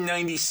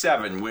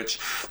 1997, which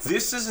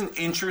this is an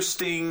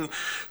interesting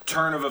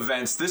turn of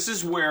events. This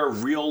is where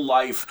real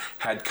life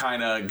had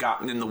kind of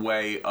gotten in the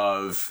way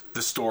of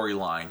the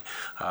storyline.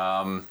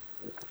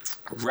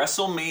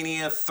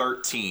 WrestleMania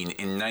 13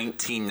 in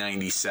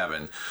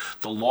 1997.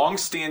 The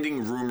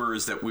long-standing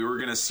rumors that we were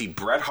going to see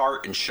Bret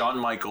Hart and Shawn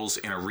Michaels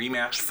in a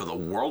rematch for the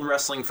World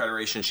Wrestling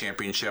Federation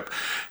Championship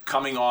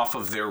coming off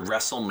of their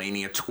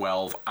WrestleMania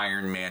 12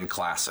 Iron Man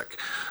Classic.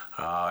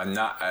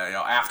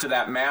 After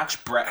that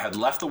match, Bret had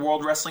left the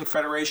World Wrestling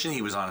Federation.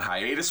 He was on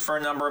hiatus for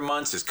a number of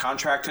months. His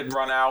contract had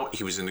run out.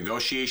 He was in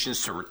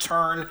negotiations to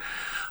return.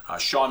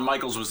 Shawn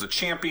Michaels was the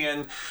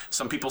champion.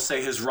 Some people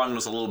say his run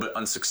was a little bit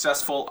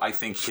unsuccessful. I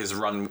think his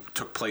run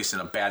took place in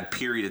a bad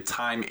period of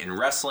time in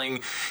wrestling.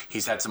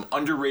 He's had some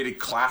underrated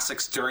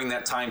classics during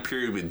that time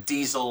period with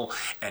Diesel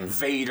and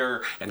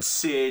Vader and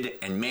Sid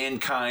and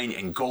Mankind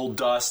and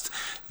Goldust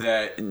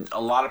that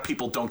a lot of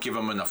people don't give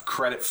him enough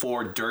credit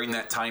for during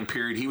that time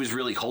period. He was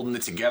really holding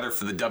it together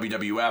for the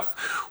WWF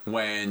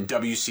when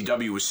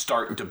WCW was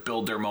starting to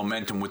build their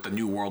momentum with the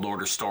New World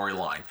Order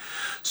storyline.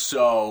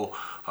 So,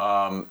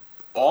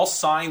 all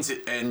signs,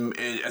 and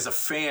as a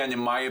fan, in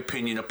my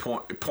opinion,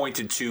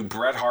 pointed to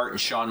Bret Hart and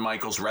Shawn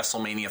Michaels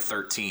WrestleMania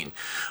 13.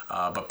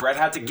 But Bret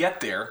had to get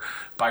there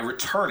by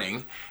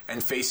returning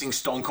and facing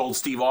Stone Cold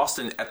Steve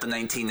Austin at the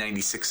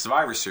 1996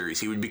 Survivor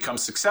Series. He would become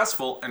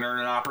successful and earn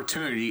an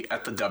opportunity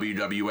at the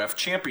WWF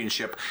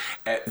Championship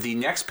at the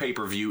next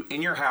pay-per-view,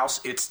 In Your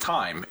House, It's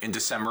Time, in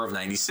December of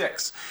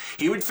 96.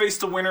 He would face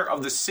the winner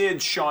of the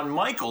Sid-Shawn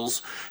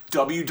Michaels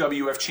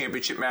WWF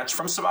Championship match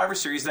from Survivor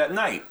Series that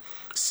night.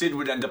 Sid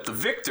would end up the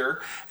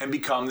victor and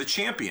become the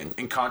champion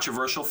in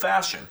controversial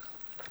fashion,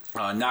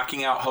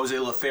 knocking out Jose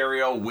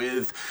Lothario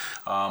with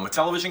a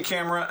television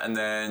camera and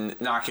then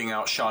knocking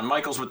out Shawn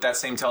Michaels with that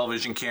same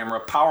television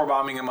camera,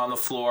 powerbombing him on the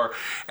floor,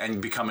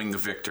 and becoming the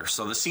victor.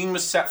 So the scene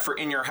was set for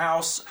In Your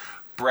House,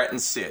 Bret and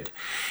Sid.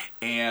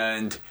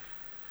 And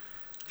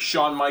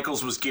Shawn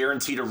Michaels was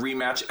guaranteed a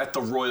rematch at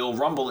the Royal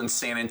Rumble in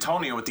San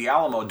Antonio at the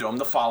Alamo Dome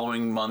the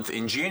following month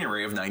in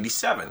January of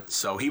 97.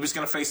 So he was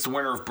going to face the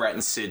winner of Bret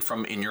and Sid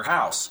from In Your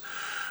House.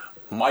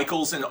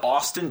 Michaels and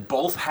Austin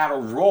both had a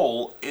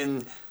role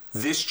in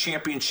this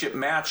championship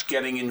match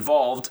getting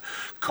involved,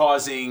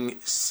 causing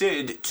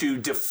Sid to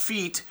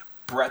defeat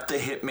Bret the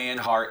Hitman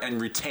Hart and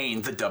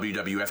retain the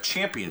WWF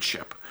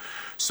Championship.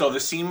 So the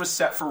scene was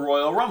set for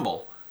Royal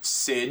Rumble.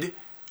 Sid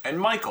and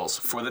Michaels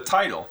for the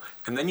title.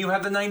 And then you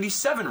had the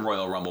 97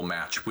 Royal Rumble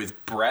match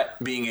with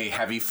Bret being a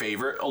heavy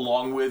favorite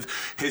along with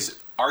his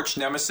arch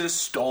nemesis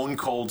Stone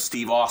Cold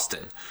Steve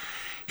Austin.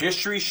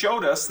 History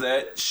showed us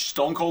that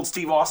Stone Cold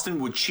Steve Austin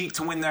would cheat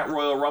to win that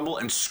Royal Rumble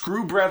and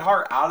screw Bret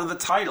Hart out of the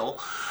title,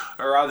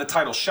 or out of the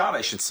title shot,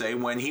 I should say,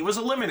 when he was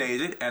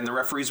eliminated and the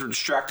referees were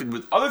distracted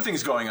with other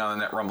things going on in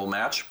that Rumble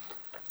match.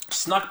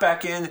 Snuck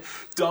back in,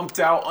 dumped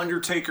out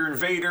Undertaker and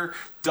Vader,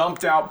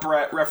 dumped out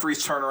Bret,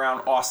 referees turn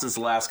around, Austin's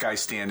the last guy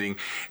standing,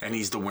 and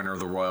he's the winner of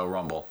the Royal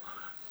Rumble.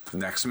 The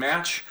next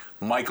match,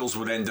 Michaels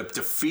would end up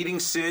defeating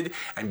Sid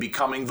and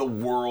becoming the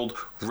World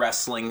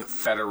Wrestling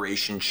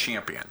Federation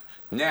champion.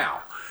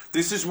 Now,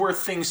 this is where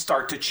things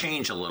start to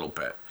change a little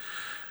bit.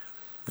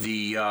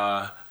 The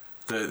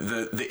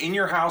In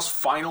Your House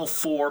Final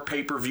Four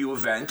pay-per-view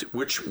event,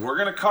 which we're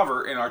going to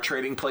cover in our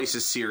Trading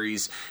Places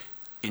series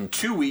in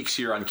 2 weeks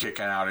here on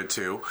Kicking Out at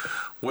 2,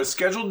 was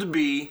scheduled to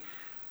be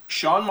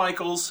Shawn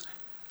Michaels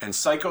and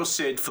Psycho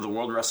Sid for the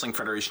World Wrestling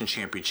Federation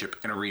Championship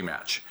in a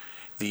rematch.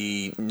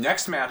 The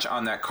next match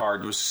on that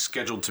card was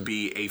scheduled to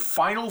be a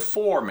Final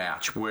Four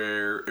match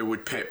where it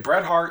would pit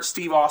Bret Hart,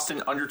 Steve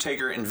Austin,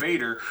 Undertaker, and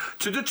Vader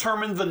to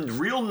determine the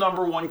real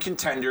number one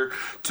contender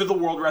to the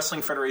World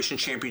Wrestling Federation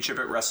Championship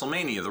at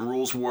WrestleMania. The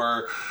rules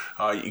were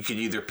you could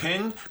either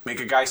pin,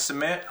 make a guy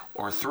submit,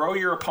 or throw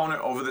your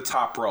opponent over the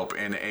top rope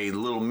in a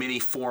little mini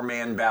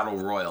four-man battle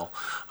royal,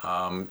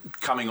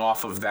 coming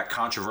off of that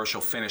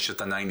controversial finish at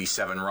the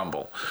 97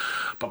 Rumble.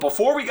 But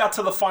before we got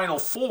to the Final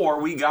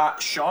Four, we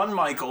got Shawn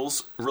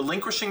Michaels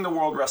relinquishing the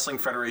World Wrestling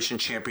Federation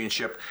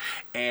Championship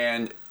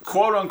and,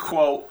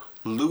 quote-unquote,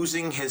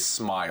 losing his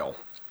smile,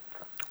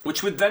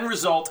 which would then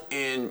result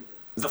in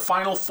the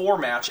Final Four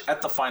match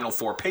at the Final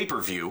Four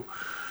pay-per-view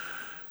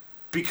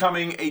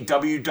becoming a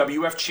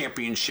WWF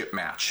Championship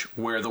match,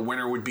 where the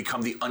winner would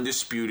become the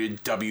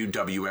undisputed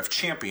WWF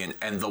Champion,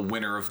 and the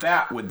winner of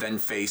that would then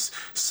face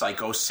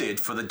Psycho Sid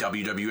for the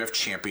WWF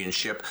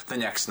Championship the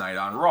next night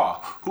on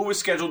Raw, who was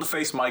scheduled to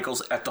face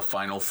Michaels at the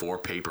Final Four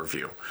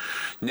pay-per-view.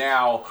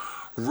 Now,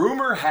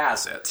 rumor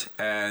has it,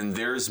 and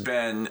there's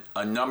been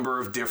a number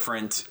of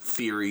different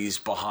theories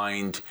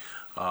behind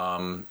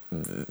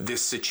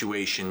this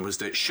situation, was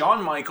that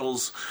Shawn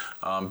Michaels,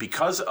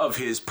 because of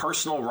his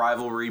personal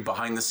rivalry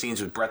behind the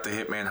scenes with Bret the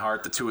Hitman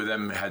Hart, the two of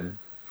them had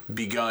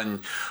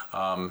begun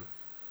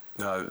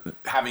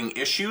having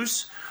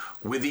issues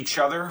with each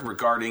other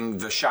regarding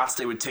the shots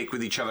they would take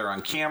with each other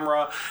on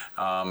camera.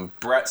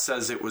 Bret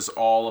says it was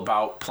all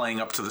about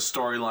playing up to the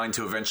storyline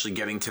to eventually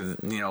getting to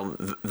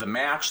the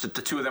match that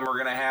the two of them were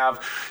going to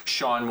have.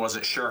 Shawn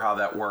wasn't sure how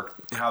that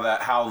worked, how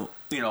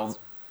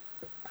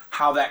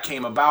that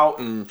came about,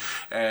 and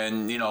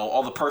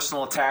all the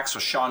personal attacks, so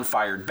Shawn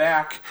fired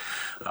back.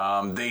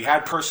 They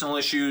had personal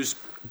issues,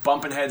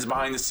 bumping heads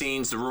behind the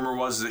scenes. The rumor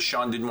was that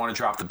Shawn didn't want to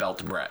drop the belt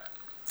to Bret,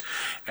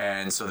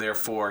 and so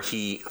therefore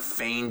he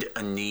feigned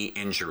a knee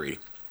injury.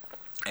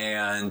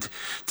 And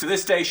to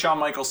this day, Shawn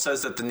Michaels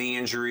says that the knee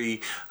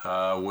injury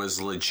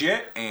was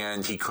legit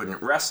and he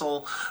couldn't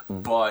wrestle,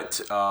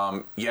 but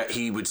yet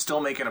he would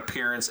still make an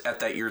appearance at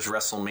that year's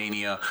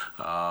WrestleMania,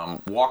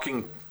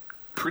 walking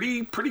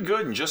pretty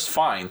good and just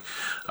fine.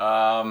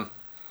 Not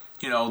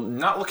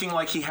looking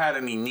like he had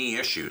any knee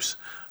issues,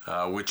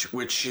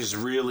 which has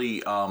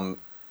really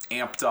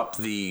amped up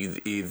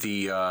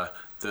the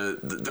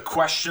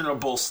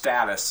questionable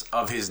status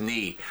of his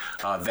knee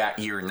that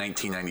year in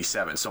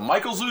 1997. So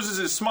Michaels loses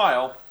his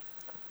smile,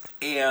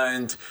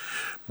 and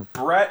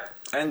Bret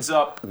ends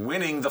up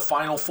winning the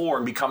Final Four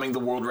and becoming the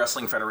World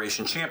Wrestling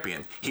Federation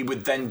champion. He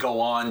would then go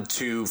on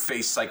to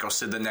face Psycho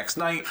Sid the next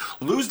night,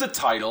 lose the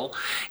title,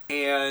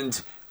 and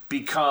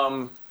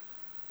become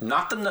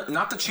not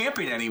the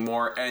champion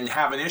anymore, and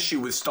have an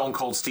issue with Stone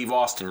Cold Steve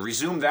Austin,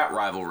 resume that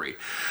rivalry,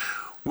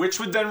 which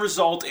would then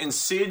result in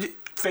Sid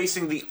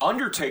facing The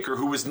Undertaker,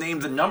 who was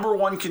named the number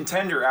one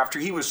contender after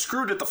he was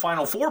screwed at the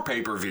Final Four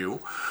pay-per-view,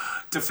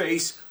 to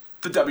face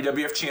the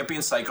WWF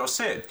champion Psycho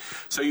Sid.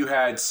 So you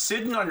had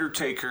Sid and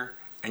Undertaker,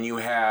 and you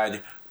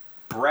had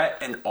Bret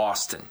and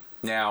Austin.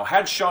 Now,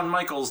 had Shawn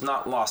Michaels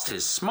not lost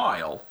his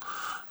smile,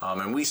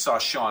 and we saw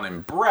Shawn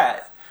and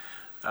Bret,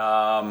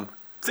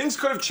 things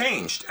could have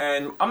changed.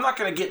 And I'm not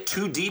going to get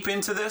too deep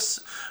into this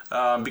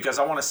because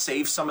I want to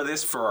save some of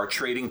this for our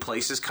Trading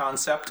Places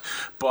concept.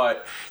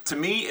 But to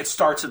me, it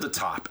starts at the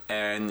top.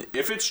 And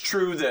if it's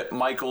true that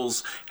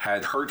Michaels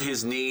had hurt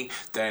his knee,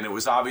 then it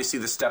was obviously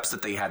the steps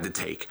that they had to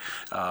take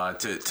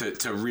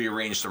to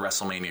rearrange the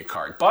WrestleMania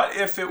card. But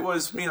if it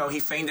was, he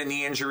feigned a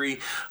knee injury,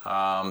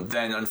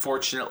 then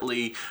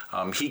unfortunately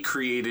he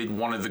created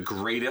one of the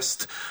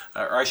greatest,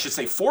 or I should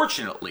say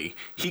fortunately,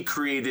 he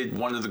created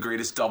one of the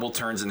greatest double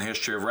turns in the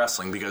history of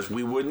wrestling, because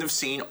we wouldn't have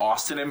seen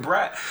Austin and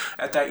Bret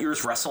at that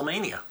year's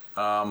WrestleMania.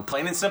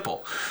 Plain and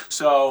simple.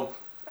 So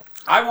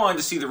I wanted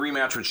to see the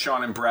rematch with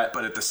Shawn and Bret,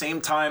 but at the same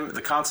time,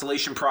 the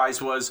consolation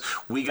prize was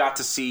we got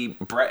to see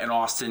Bret and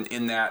Austin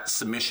in that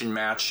submission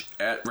match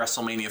at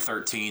WrestleMania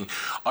 13.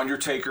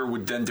 Undertaker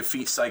would then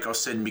defeat Psycho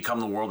Sid and become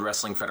the World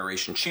Wrestling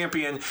Federation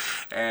champion,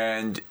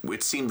 and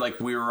it seemed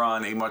like we were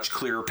on a much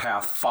clearer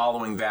path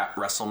following that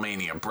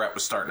WrestleMania. Bret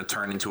was starting to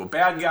turn into a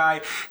bad guy,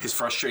 his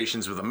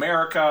frustrations with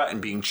America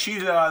and being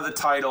cheated out of the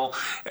title,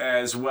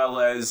 as well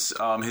as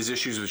his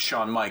issues with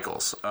Shawn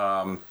Michaels.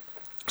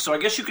 So I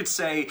guess you could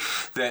say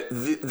that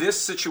this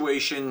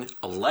situation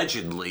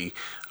allegedly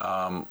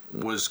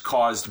was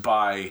caused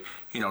by,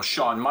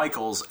 Shawn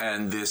Michaels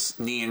and this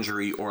knee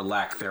injury or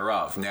lack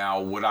thereof.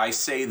 Now, would I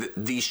say that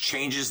these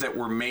changes that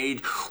were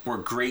made were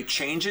great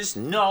changes?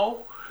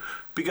 No.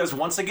 Because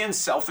once again,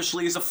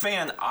 selfishly as a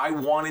fan, I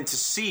wanted to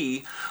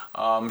see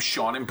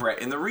Shawn and Bret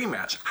in the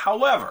rematch.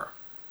 However,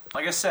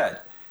 like I said,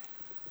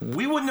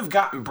 we wouldn't have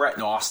gotten Bret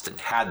and Austin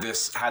had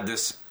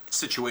this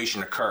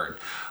situation occurred.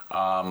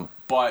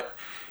 But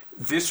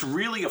this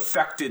really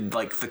affected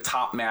the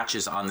top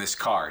matches on this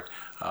card.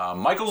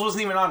 Michaels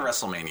wasn't even on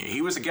WrestleMania.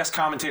 He was a guest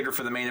commentator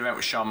for the main event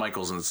with Shawn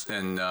Michaels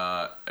and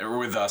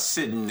with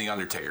Sid and The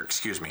Undertaker,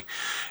 excuse me.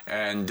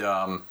 And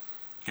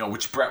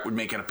which Bret would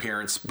make an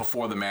appearance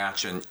before the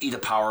match and eat a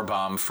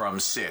powerbomb from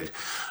Sid.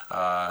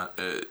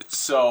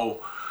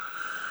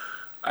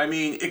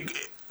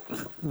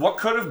 What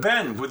could have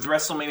been with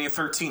WrestleMania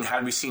 13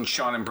 had we seen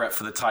Shawn and Bret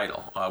for the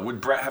title? Would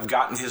Bret have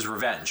gotten his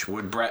revenge?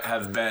 Would Bret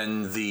have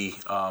been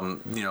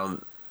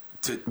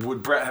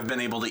would Bret have been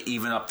able to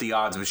even up the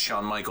odds with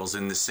Shawn Michaels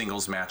in the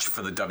singles match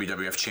for the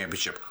WWF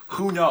Championship?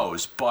 Who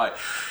knows? But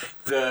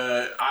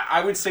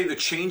I would say the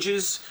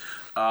changes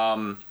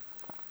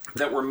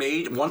that were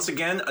made, once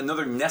again,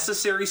 another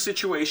necessary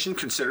situation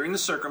considering the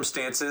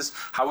circumstances.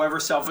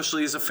 However,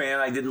 selfishly as a fan,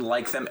 I didn't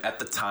like them at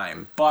the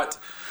time. But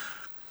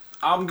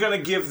I'm going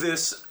to give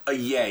this a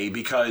yay,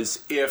 because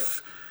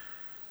if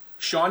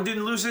Shawn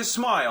didn't lose his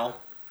smile,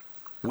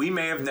 we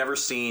may have never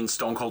seen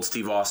Stone Cold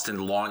Steve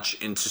Austin launch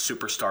into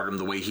superstardom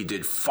the way he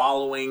did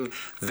following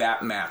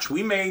that match.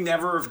 We may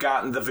never have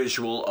gotten the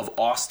visual of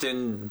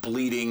Austin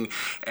bleeding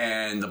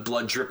and the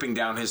blood dripping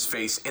down his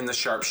face in the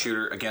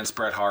sharpshooter against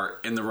Bret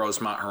Hart in the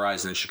Rosemont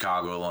Horizon in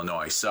Chicago,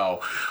 Illinois.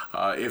 So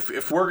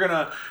if we're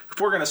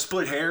gonna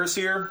split hairs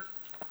here,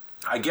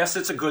 I guess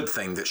it's a good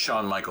thing that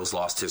Shawn Michaels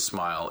lost his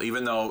smile,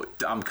 even though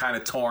I'm kind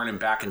of torn and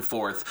back and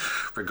forth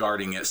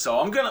regarding it. So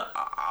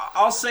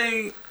I'll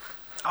say,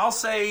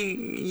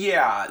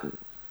 yeah,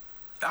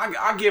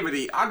 I'll give it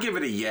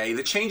a yay.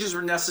 The changes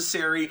were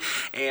necessary,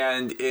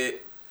 and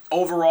it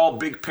overall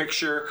big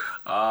picture,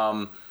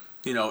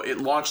 it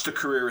launched the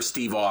career of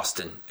Steve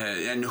Austin.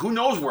 And who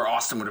knows where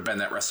Austin would have been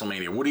at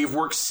WrestleMania? Would he have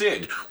worked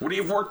Sid? Would he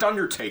have worked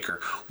Undertaker?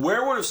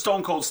 Where would have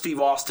Stone Cold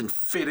Steve Austin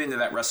fit into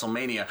that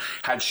WrestleMania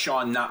had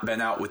Shawn not been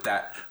out with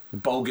that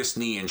bogus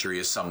knee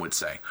injury, as some would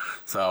say?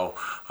 So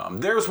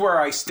there's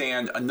where I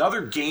stand.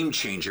 Another game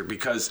changer,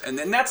 because, and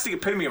that's the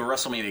epitome of a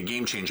WrestleMania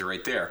game changer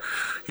right there.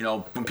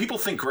 When people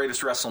think greatest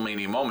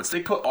WrestleMania moments,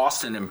 they put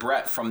Austin and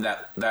Bret from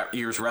that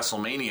year's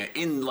WrestleMania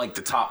in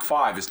the top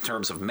 5 in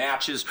terms of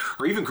matches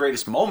or even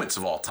greatest moments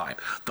of all time.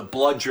 The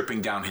blood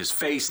dripping down his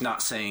face,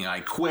 not saying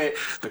I quit,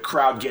 the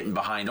crowd getting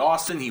behind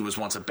Austin. He was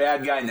once a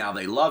bad guy, now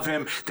they love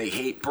him, they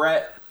hate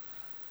Bret.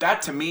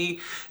 That to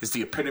me is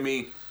the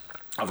epitome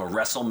of a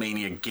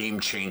WrestleMania game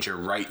changer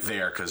right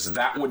there, because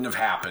that wouldn't have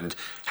happened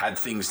had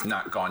things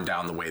not gone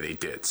down the way they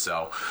did.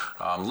 So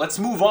let's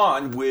move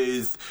on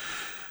with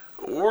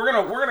we're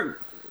gonna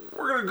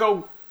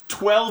go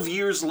 12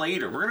 years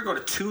later. We're gonna go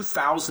to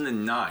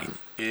 2009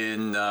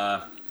 in.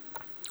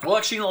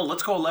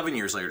 Let's go 11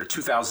 years later to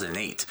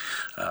 2008.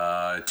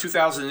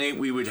 2008,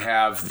 we would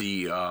have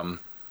the.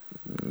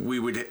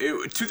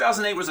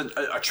 2008 was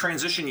a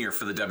transition year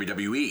for the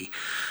WWE.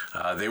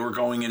 They were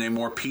going in a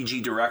more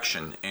PG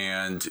direction,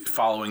 and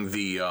following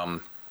the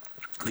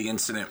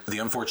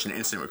unfortunate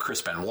incident with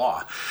Chris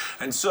Benoit,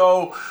 and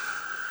so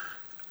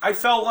I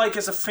felt like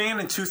as a fan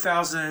in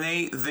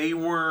 2008, they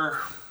were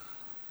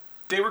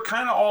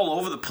kind of all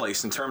over the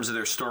place in terms of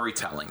their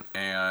storytelling,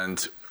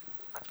 and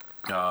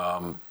they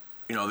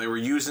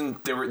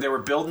were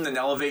building and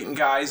elevating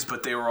guys,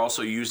 but they were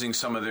also using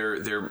some of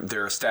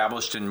their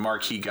established and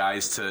marquee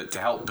guys to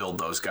help build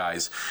those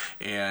guys.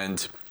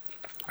 And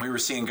we were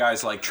seeing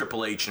guys like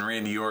Triple H and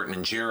Randy Orton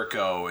and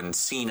Jericho and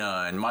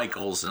Cena and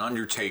Michaels and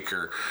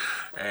Undertaker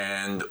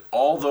and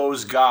all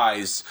those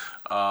guys,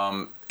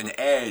 and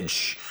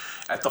Edge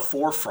at the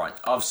forefront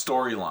of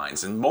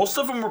storylines. And most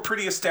of them were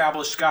pretty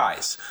established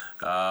guys.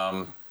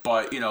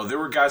 But, there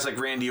were guys like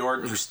Randy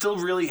Orton who still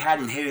really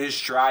hadn't hit his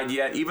stride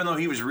yet. Even though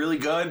he was really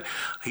good,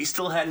 he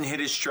still hadn't hit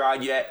his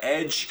stride yet.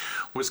 Edge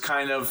was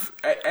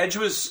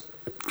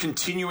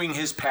continuing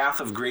his path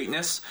of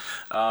greatness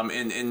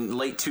in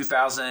late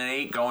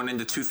 2008, going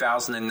into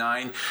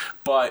 2009.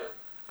 But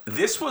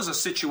this was a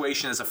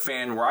situation as a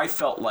fan where I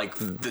felt like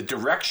the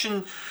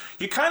direction,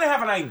 you kind of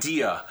have an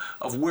idea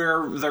of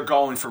where they're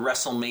going for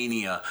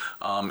WrestleMania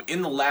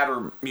in the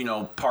latter,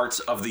 parts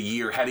of the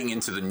year heading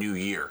into the new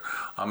year.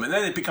 And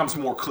then it becomes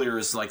more clear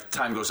as like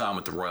time goes on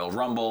with the Royal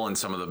Rumble and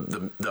some of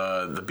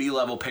the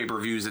B-level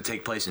pay-per-views that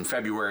take place in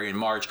February and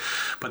March.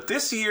 But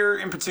this year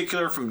in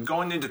particular, from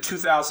going into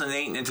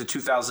 2008 and into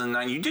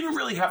 2009, you didn't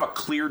really have a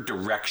clear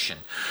direction.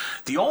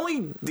 The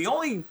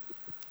only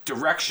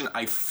direction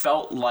I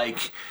felt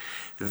like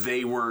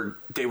they were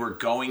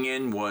going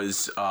in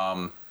was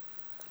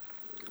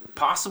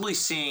possibly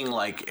seeing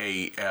like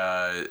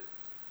a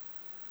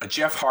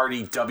Jeff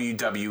Hardy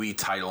WWE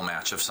title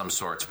match of some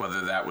sorts,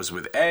 whether that was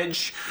with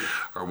Edge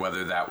or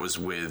whether that was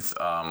with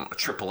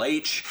Triple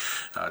H.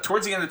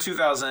 Towards the end of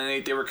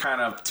 2008, they were kind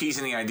of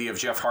teasing the idea of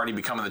Jeff Hardy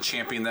becoming the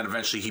champion. Then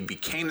eventually he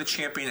became the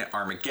champion at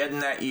Armageddon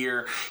that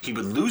year. He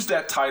would lose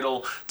that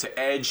title to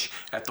Edge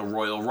at the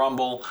Royal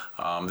Rumble.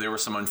 There were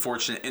some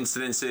unfortunate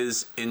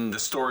incidences in the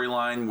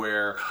storyline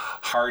where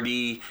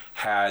Hardy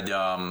had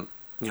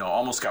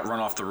almost got run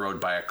off the road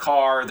by a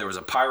car. There was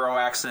a pyro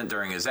accident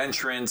during his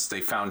entrance.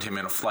 They found him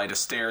in a flight of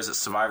stairs at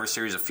Survivor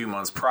Series a few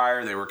months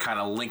prior. They were kind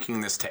of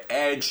linking this to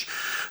Edge.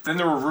 Then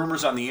there were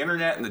rumors on the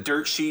internet and the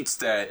dirt sheets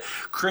that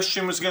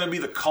Christian was going to be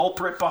the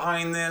culprit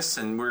behind this,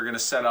 and we were going to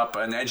set up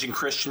an Edge and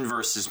Christian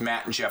versus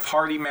Matt and Jeff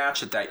Hardy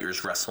match at that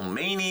year's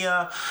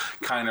WrestleMania,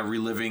 kind of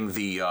reliving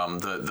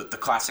the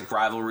classic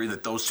rivalry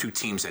that those two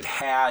teams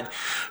had.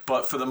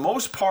 But for the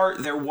most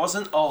part, there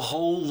wasn't a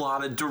whole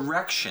lot of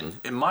direction,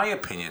 in my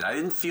opinion. I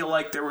didn't feel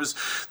like they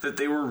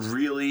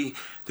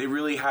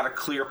really had a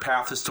clear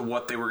path as to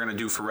what they were going to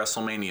do for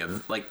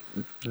WrestleMania. Like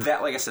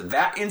I said,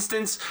 that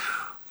instance,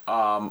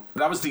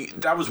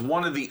 that was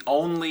one of the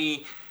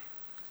only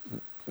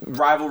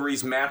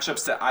rivalries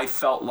matchups that I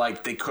felt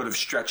like they could have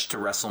stretched to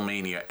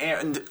WrestleMania,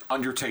 and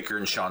Undertaker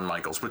and Shawn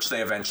Michaels, which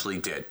they eventually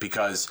did,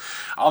 because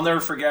I'll never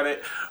forget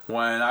it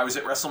when I was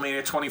at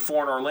WrestleMania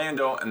 24 in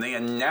Orlando and they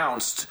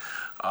announced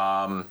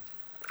that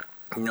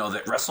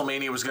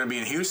WrestleMania was going to be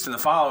in Houston the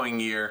following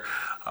year.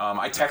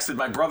 I texted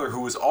my brother,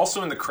 who was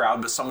also in the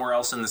crowd but somewhere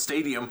else in the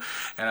stadium,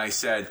 and I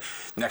said,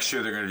 next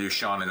year they're going to do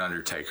Shawn and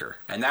Undertaker.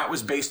 And that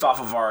was based off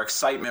of our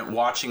excitement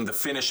watching the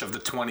finish of the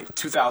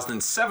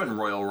 2007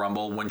 Royal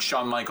Rumble when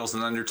Shawn Michaels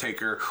and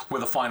Undertaker were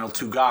the final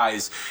two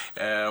guys,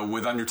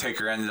 with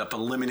Undertaker ended up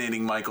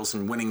eliminating Michaels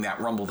and winning that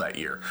Rumble that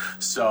year.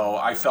 So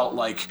I felt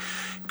like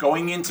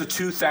going into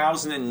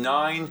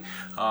 2009,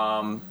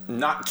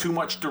 not too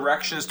much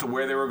direction as to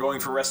where they were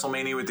going for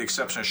WrestleMania, with the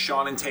exception of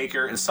Shawn and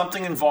Taker, and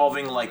something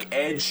involving like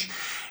Edge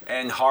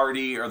and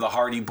Hardy, or the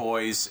Hardy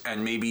Boys,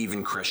 and maybe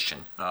even Christian.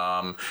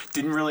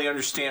 Didn't really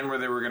understand where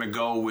they were going to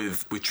go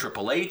with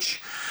Triple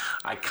H.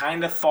 I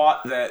kind of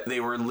thought that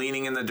they were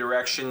leaning in the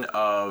direction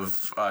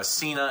of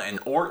Cena and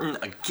Orton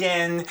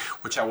again,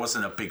 which I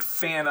wasn't a big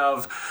fan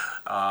of.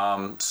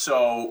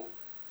 So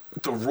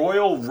the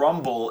Royal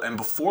Rumble and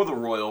before the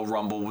Royal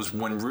Rumble was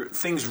when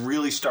things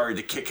really started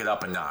to kick it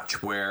up a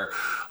notch, where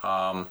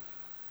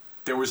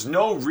there was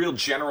no real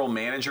general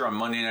manager on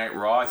Monday Night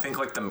Raw. I think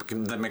like the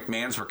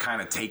McMahons were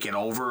kind of taking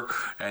over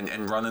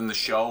and running the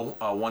show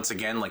once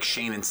again, like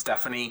Shane and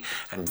Stephanie,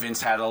 and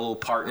Vince had a little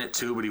part in it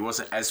too, but he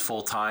wasn't as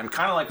full-time,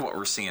 kind of like what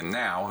we're seeing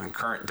now in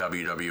current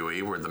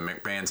WWE, where the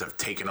McMahons have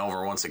taken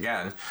over once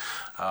again.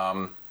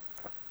 And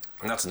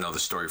that's another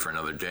story for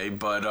another day,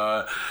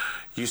 but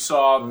you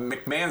saw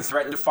McMahon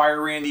threaten to fire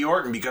Randy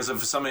Orton because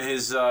of some of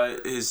his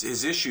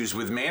issues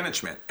with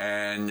management,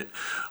 and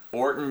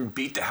Orton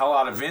beat the hell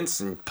out of Vince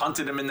and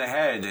punted him in the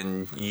head,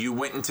 and you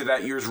went into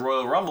that year's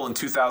Royal Rumble in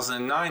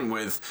 2009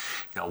 with,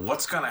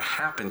 what's going to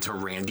happen to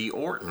Randy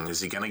Orton?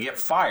 Is he going to get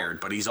fired?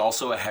 But he's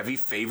also a heavy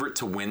favorite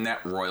to win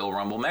that Royal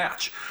Rumble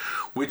match,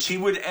 which he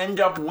would end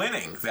up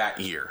winning that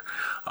year.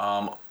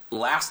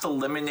 Last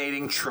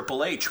eliminating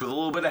Triple H with a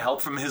little bit of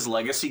help from his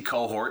legacy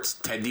cohorts,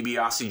 Ted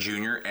DiBiase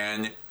Jr.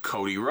 and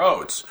Cody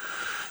Rhodes.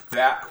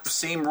 That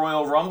same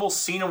Royal Rumble,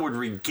 Cena would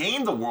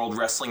regain the World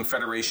Wrestling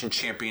Federation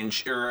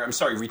Championship,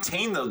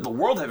 retain the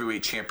World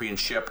Heavyweight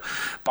Championship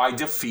by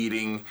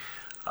defeating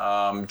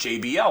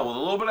JBL with a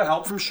little bit of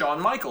help from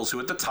Shawn Michaels, who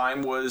at the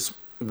time was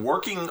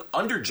working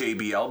under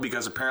JBL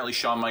because apparently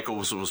Shawn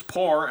Michaels was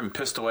poor and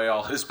pissed away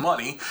all his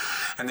money,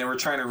 and they were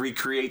trying to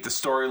recreate the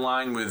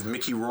storyline with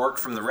Mickey Rourke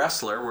from The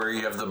Wrestler, where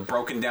you have the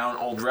broken down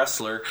old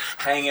wrestler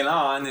hanging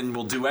on and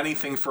will do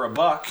anything for a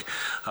buck,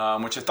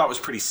 which I thought was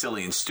pretty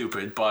silly and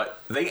stupid,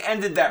 but they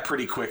ended that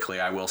pretty quickly,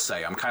 I will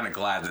say. I'm kind of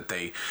glad that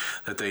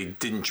they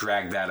didn't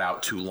drag that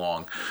out too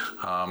long,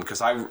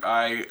 because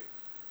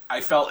I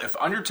felt if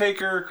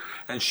Undertaker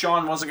and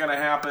Shawn wasn't going to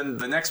happen,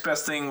 the next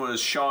best thing was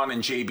Shawn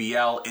and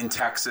JBL in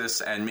Texas,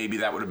 and maybe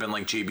that would have been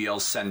like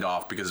JBL's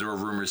send-off, because there were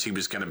rumors he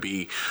was going to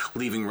be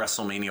leaving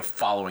WrestleMania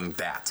following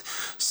that.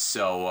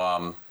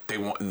 So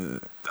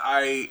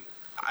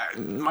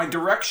my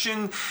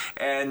direction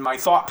and my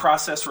thought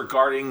process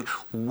regarding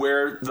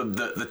where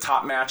the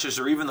top matches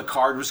or even the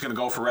card was going to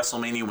go for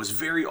WrestleMania was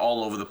very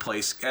all over the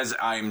place, as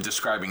I'm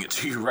describing it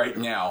to you right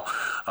now.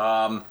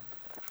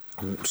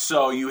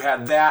 So you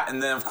had that,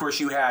 and then, of course,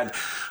 you had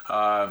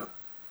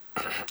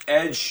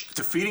Edge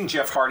defeating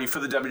Jeff Hardy for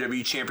the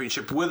WWE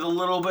Championship with a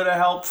little bit of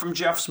help from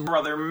Jeff's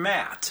brother,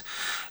 Matt.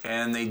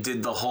 And they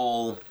did the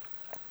whole,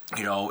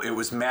 it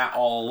was Matt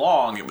all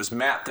along. It was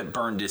Matt that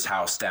burned his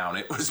house down.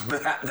 It was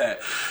Matt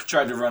that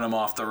tried to run him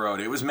off the road.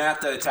 It was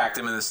Matt that attacked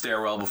him in the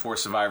stairwell before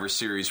Survivor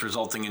Series,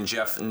 resulting in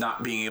Jeff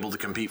not being able to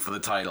compete for the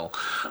title.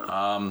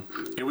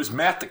 It was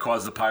Matt that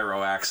caused the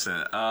pyro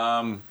accident.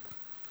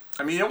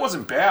 It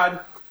wasn't bad.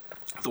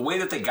 The way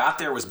that they got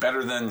there was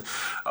better than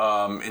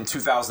in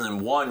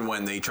 2001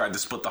 when they tried to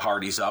split the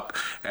Hardys up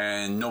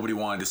and nobody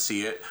wanted to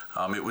see it.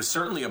 It was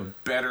certainly a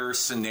better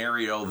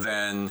scenario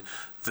than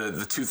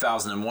the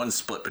 2001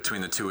 split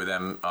between the two of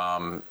them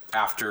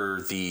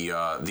after the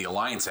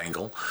Alliance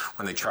angle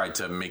when they tried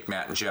to make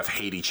Matt and Jeff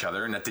hate each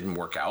other, and that didn't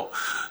work out.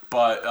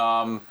 But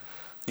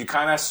you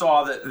kind of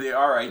saw that,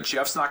 all right,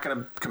 Jeff's not going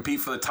to compete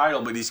for the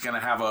title, but he's going to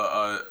have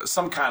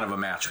some kind of a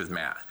match with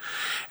Matt.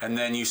 And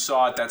then you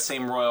saw at that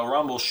same Royal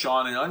Rumble,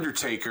 Shawn and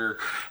Undertaker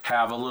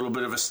have a little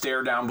bit of a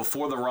stare down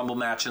before the Rumble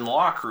match in the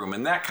locker room,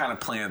 and that kind of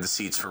planted the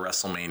seeds for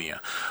WrestleMania.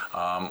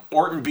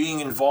 Orton being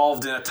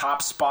involved in a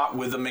top spot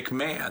with a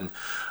McMahon.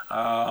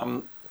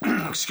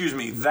 Excuse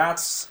me,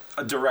 that's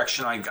a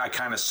direction I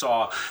kind of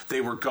saw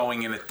they were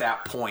going in at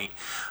that point.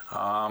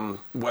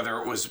 Whether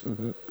it was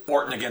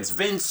Orton against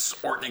Vince,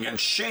 Orton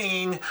against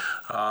Shane,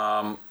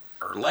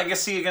 or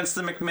Legacy against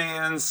the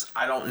McMahons,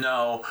 I don't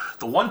know.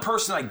 The one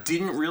person I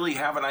didn't really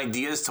have an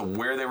idea as to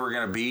where they were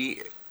going to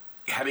be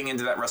heading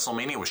into that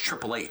WrestleMania was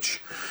Triple H,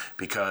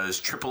 because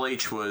Triple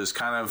H was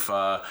kind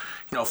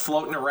of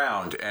floating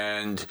around,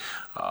 and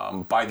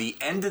by the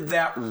end of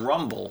that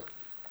Rumble,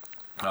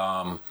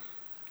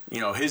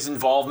 his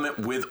involvement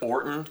with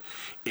Orton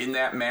in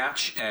that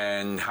match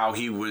and how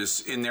he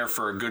was in there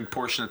for a good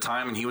portion of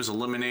time and he was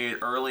eliminated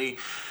early.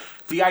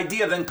 The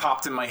idea then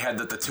popped in my head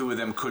that the two of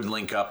them could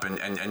link up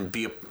and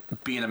be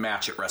in a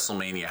match at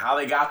WrestleMania. How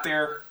they got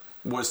there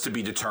was to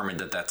be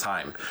determined at that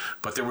time.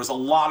 But there was a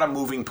lot of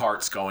moving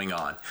parts going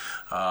on.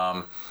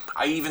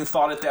 I even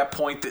thought at that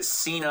point that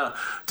Cena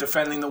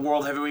defending the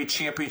World Heavyweight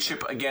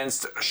Championship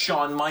against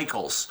Shawn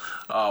Michaels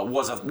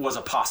was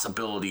a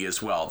possibility as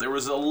well. There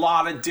was a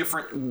lot of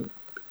different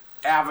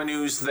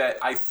avenues that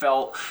I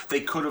felt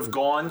they could have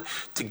gone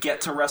to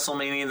get to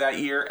WrestleMania that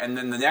year. And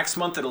then the next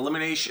month at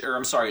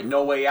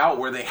No Way Out,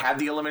 where they had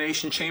the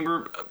Elimination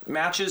Chamber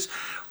matches,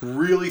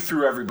 really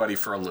threw everybody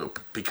for a loop,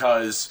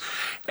 because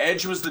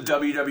Edge was the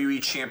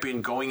WWE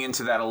champion going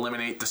into that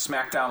the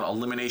SmackDown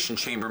Elimination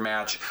Chamber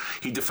match.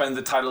 He defended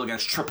the title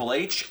against Triple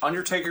H,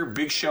 Undertaker,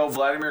 Big Show,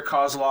 Vladimir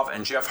Kozlov,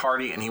 and Jeff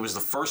Hardy, and he was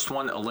the first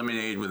one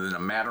eliminated within a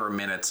matter of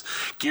minutes,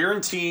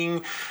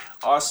 guaranteeing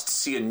us to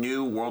see a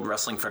new World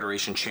Wrestling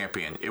Federation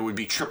champion. It would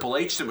be Triple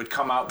H that would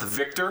come out the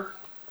victor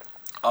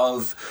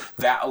of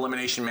that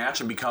elimination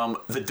match and become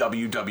the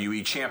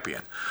WWE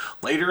champion.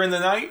 Later in the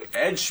night,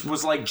 Edge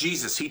was like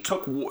Jesus. He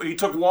took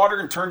water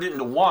and turned it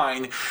into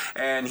wine,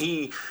 and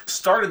he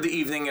started the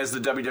evening as the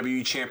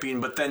WWE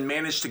champion, but then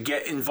managed to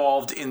get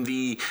involved in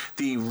the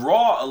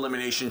Raw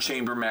Elimination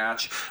Chamber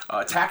match,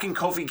 attacking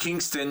Kofi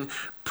Kingston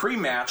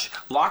pre-match,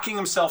 locking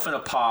himself in a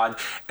pod,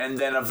 and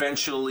then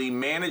eventually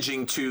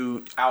managing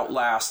to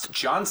outlast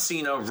John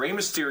Cena, Rey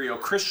Mysterio,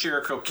 Chris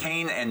Jericho,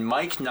 Kane, and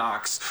Mike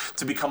Knox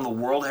to become the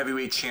World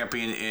Heavyweight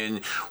Champion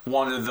in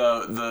one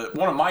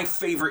of my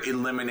favorite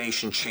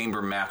Elimination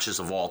Chamber matches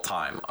of all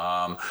time.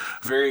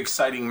 Very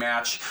exciting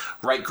match.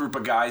 Right group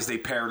of guys they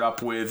paired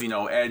up with,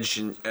 Edge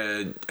and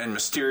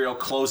Mysterio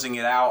closing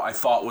it out, I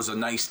thought was a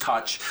nice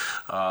touch.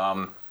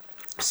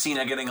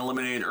 Cena getting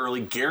eliminated early,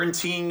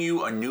 guaranteeing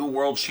you a new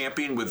world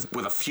champion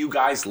with a few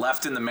guys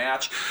left in the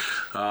match.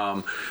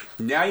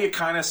 Now you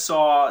kind of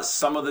saw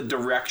some of the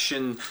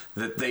direction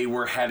that they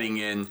were heading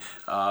in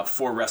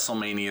for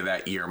WrestleMania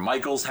that year.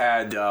 Michaels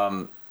had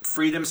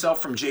freed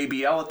himself from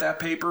JBL at that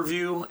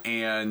pay-per-view,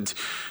 and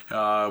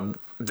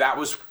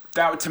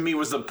that to me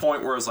was the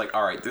point where I was like,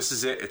 all right, this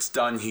is it. It's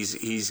done.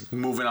 He's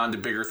moving on to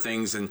bigger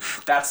things, and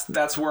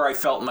that's where I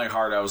felt in my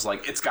heart. I was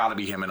like, it's got to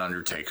be him and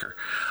Undertaker.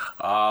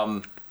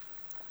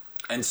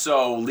 And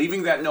so,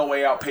 leaving that No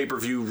Way Out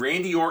pay-per-view,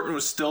 Randy Orton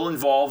was still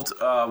involved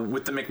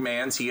with the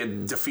McMahons. He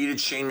had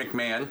defeated Shane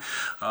McMahon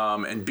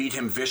and beat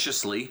him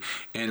viciously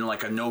in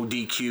like a no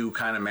DQ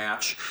kind of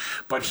match.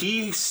 But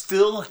he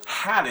still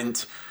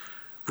hadn't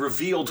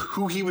revealed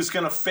who he was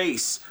going to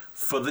face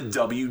for the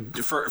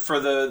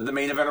the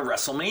main event of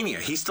WrestleMania.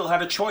 He still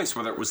had a choice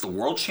whether it was the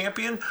world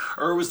champion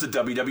or it was the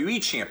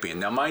WWE champion.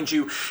 Now, mind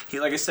you, he,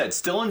 like I said,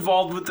 still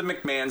involved with the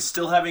McMahons,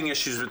 still having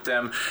issues with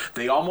them.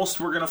 They almost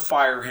were going to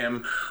fire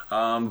him,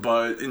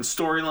 but in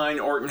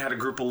storyline, Orton had a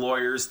group of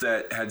lawyers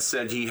that had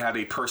said he had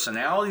a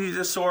personality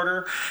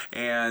disorder,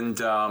 and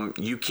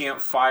you can't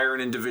fire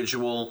an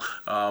individual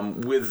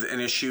with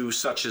an issue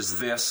such as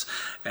this.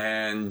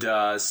 And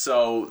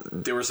so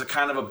there was a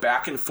kind of a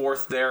back and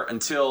forth there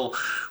until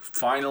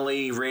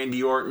finally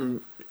Randy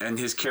Orton and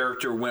his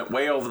character went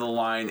way over the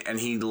line, and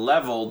he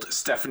leveled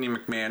Stephanie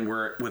McMahon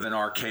with an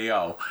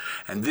RKO.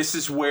 And this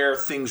is where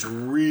things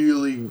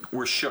really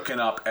were shooken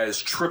up,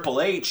 as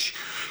Triple H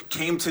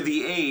came to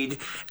the aid,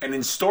 and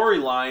in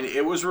storyline,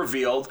 it was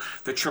revealed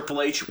that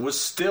Triple H was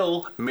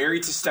still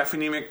married to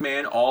Stephanie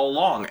McMahon all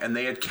along, and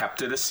they had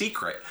kept it a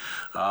secret.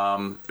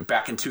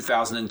 Back in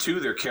 2002,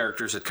 their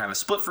characters had kind of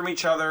split from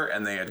each other,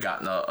 and they had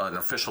gotten an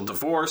official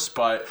divorce,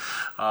 but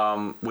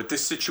with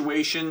this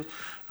situation,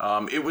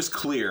 it was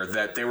clear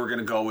that they were going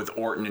to go with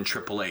Orton and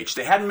Triple H.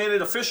 They hadn't made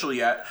it official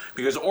yet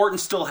because Orton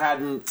still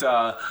hadn't,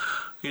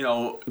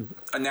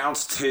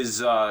 announced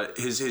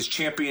his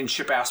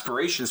championship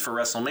aspirations for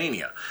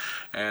WrestleMania.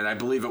 And I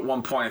believe at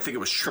one point, I think it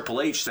was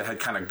Triple H that had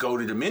kind of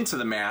goaded him into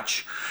the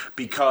match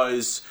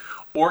because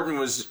Orton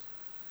was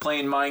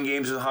playing mind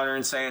games with Hunter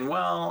and saying,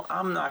 well,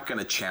 I'm not going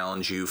to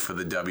challenge you for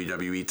the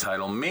WWE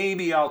title.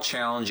 Maybe I'll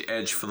challenge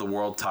Edge for the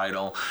world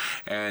title.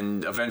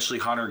 And eventually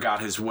Hunter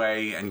got his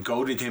way and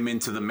goaded him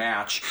into the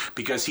match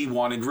because he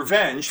wanted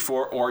revenge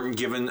for Orton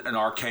giving an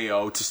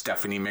RKO to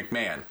Stephanie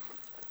McMahon.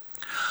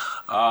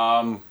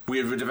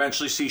 We would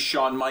eventually see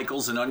Shawn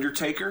Michaels and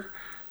Undertaker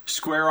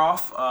square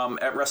off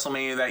at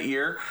WrestleMania that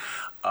year.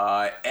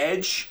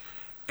 Edge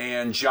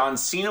and John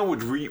Cena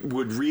would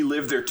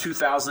relive their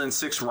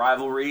 2006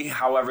 rivalry.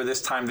 However,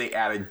 this time they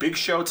added Big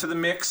Show to the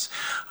mix.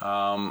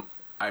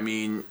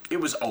 It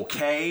was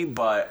okay,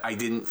 but I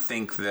didn't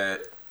think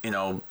that,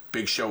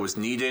 Big Show was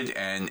needed,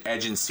 and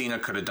Edge and Cena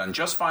could have done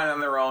just fine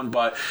on their own,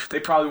 but they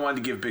probably wanted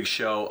to give Big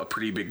Show a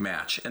pretty big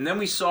match. And then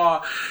we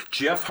saw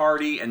Jeff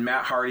Hardy and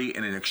Matt Hardy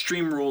in an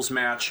Extreme Rules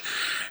match.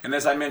 And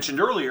as I mentioned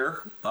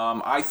earlier,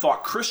 I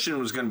thought Christian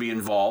was going to be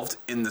involved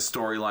in the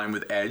storyline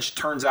with Edge.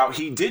 Turns out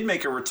he did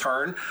make a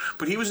return,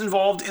 but he was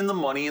involved in the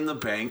Money in the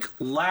Bank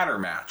ladder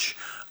match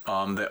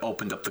that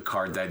opened up the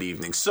card that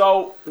evening.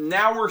 So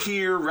now we're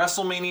here,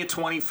 WrestleMania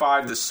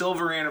 25, the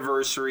silver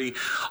anniversary.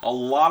 A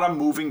lot of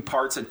moving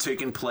parts had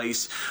taken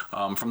place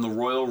from the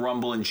Royal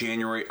Rumble in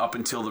January up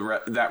until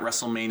that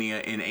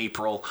WrestleMania in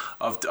April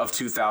of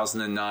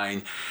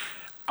 2009.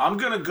 I'm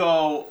going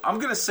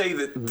to say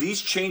that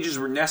these changes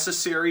were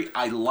necessary.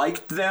 I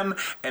liked them,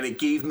 and it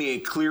gave me a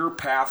clearer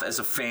path as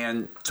a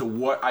fan to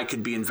what I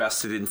could be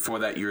invested in for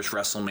that year's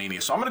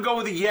WrestleMania. So I'm going to go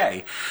with a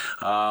yay.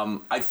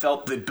 I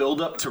felt the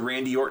build-up to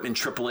Randy Orton and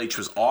Triple H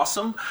was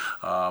awesome.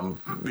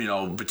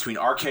 Between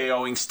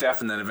RKOing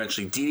Steph and then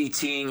eventually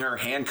DDTing her,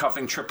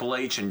 handcuffing Triple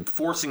H, and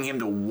forcing him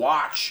to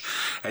watch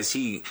as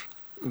he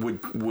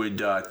would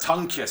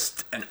tongue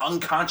kiss an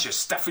unconscious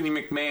Stephanie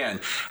McMahon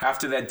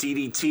after that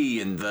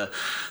DDT, and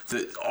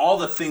all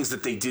the things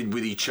that they did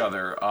with each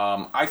other.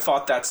 I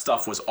thought that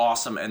stuff was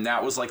awesome, and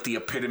that was like the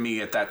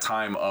epitome at that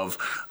time of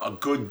a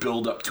good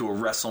build up to a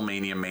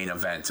WrestleMania main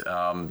event.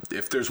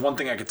 If there's one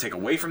thing I could take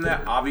away from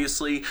that,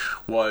 obviously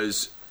I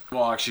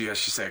should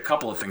say a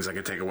couple of things I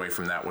could take away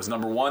from that was,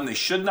 number one, they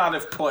should not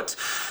have put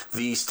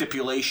the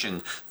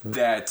stipulation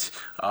that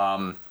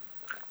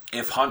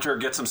if Hunter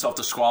gets himself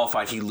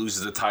disqualified, he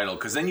loses the title,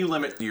 because then you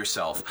limit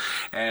yourself.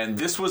 And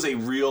this was a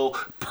real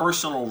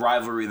personal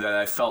rivalry that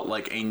I felt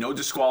like a no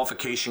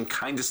disqualification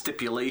kind of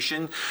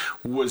stipulation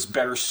was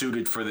better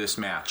suited for this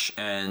match.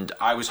 And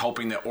I was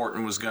hoping that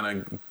Orton was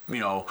going to,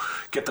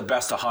 get the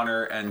best of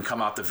Hunter and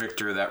come out the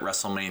victor of that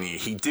WrestleMania.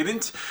 He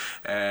didn't,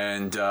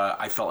 and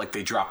I felt like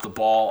they dropped the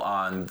ball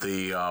on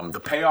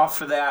the payoff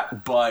for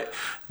that. But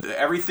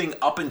everything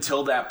up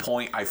until that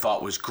point, I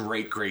thought was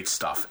great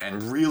stuff,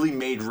 and really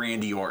made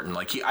Randy Orton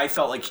I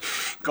felt like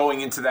going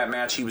into that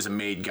match, he was a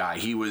made guy.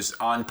 He was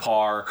on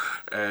par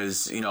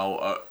as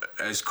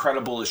as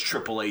credible as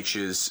Triple H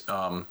is.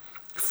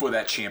 For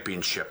that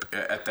championship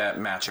at that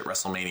match at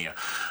WrestleMania.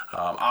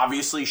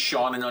 Obviously,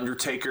 Shawn and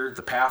Undertaker,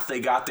 the path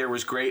they got there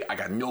was great. I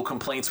got no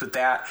complaints with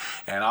that,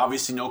 and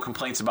obviously no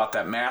complaints about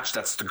that match.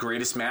 That's the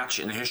greatest match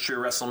in the history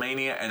of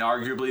WrestleMania, and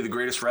arguably the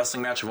greatest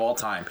wrestling match of all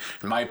time,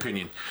 in my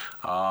opinion.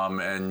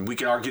 And we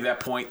can argue that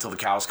point till the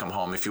cows come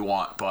home if you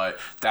want, but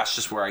that's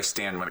just where I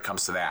stand when it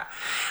comes to that.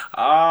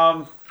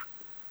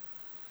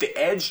 The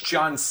Edge,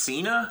 John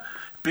Cena,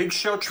 Big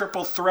Show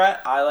triple threat,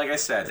 like I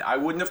said, I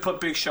wouldn't have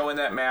put Big Show in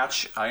that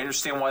match. I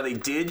understand why they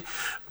did,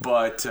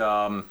 but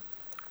I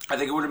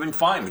think it would have been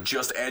fine with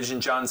just Edge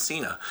and John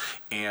Cena.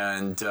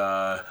 And,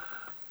 the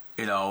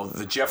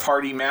Jeff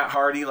Hardy, Matt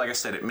Hardy, like I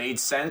said, it made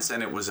sense,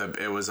 and it was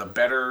a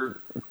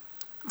better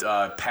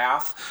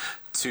path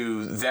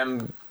to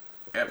them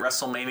at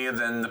WrestleMania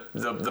than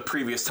the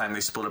previous time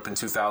they split up in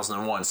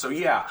 2001. So,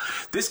 yeah,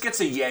 this gets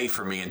a yay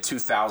for me in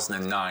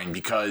 2009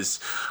 because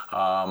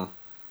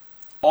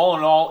all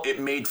in all, it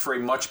made for a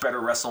much better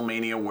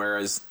WrestleMania,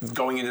 whereas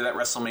going into that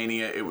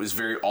WrestleMania, it was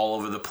very all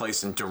over the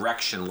place and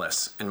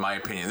directionless, in my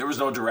opinion. There was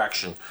no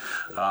direction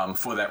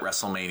for that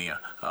WrestleMania,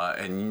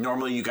 and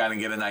normally you got to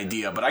get an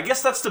idea. But I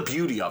guess that's the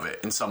beauty of it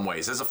in some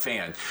ways, as a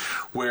fan,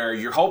 where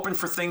you're hoping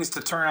for things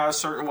to turn out a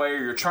certain way, or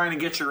you're trying to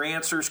get your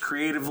answers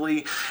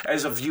creatively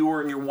as a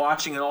viewer, and you're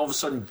watching, and all of a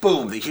sudden,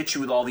 boom, they hit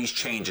you with all these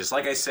changes.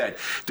 Like I said,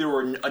 there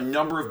were a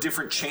number of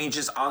different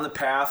changes on the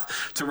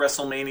path to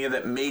WrestleMania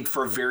that made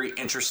for a very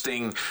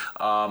interesting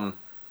time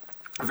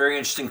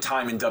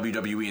in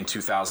WWE in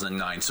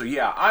 2009. So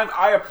yeah,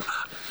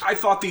 I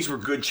thought these were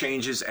good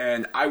changes,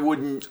 and I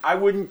wouldn't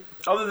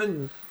other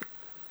than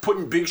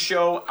putting Big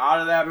Show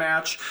out of that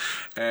match,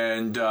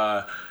 and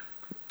the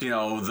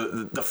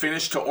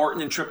finish to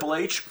Orton and Triple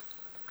H.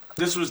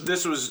 This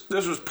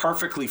was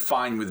perfectly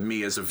fine with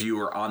me as a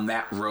viewer on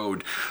that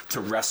road to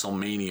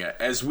WrestleMania.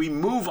 As we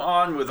move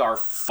on with our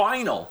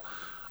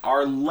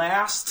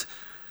last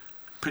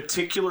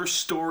particular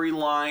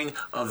storyline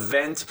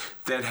event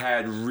that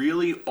had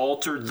really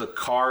altered the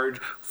card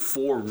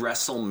for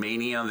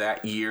WrestleMania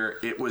that year.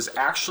 It was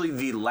actually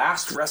the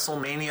last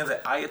WrestleMania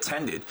that I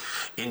attended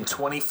in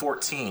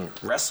 2014,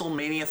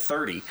 WrestleMania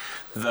 30,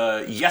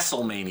 the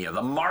Yeselmania,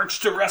 the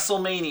March to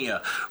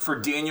WrestleMania for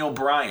Daniel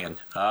Bryan.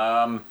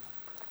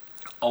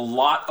 A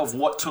lot of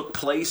what took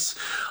place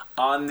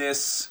on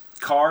this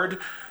card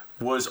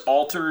was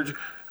altered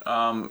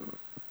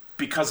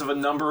because of a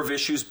number of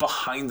issues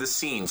behind the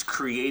scenes,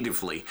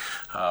 creatively.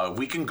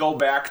 We can go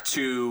back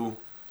to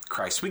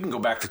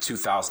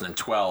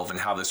 2012 and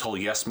how this whole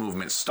Yes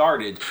movement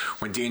started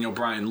when Daniel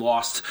Bryan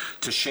lost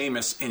to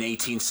Sheamus in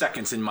 18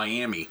 seconds in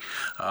Miami,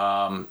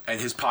 and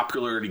his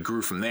popularity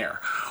grew from there.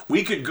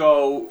 We could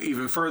go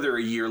even further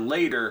a year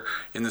later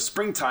in the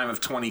springtime of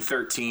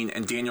 2013,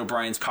 and Daniel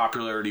Bryan's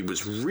popularity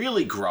was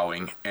really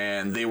growing,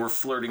 and they were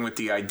flirting with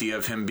the idea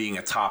of him being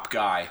a top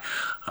guy,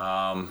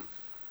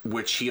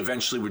 which he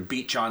eventually would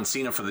beat John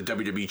Cena for the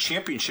WWE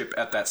Championship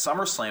at that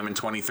SummerSlam in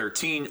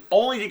 2013,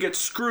 only to get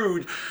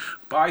screwed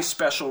by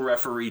special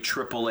referee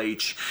Triple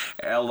H,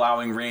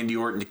 allowing Randy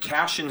Orton to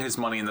cash in his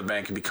Money in the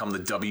Bank and become the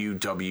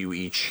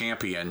WWE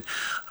Champion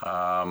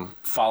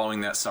following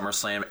that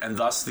SummerSlam, and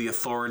thus the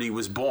Authority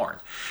was born.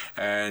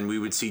 And we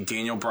would see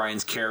Daniel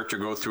Bryan's character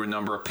go through a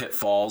number of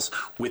pitfalls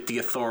with the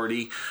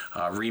Authority,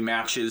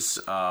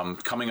 rematches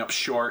coming up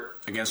short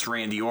against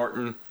Randy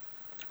Orton.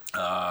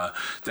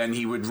 Then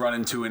he would run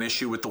into an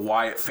issue with the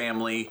Wyatt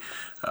family,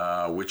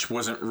 which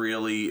wasn't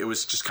really, it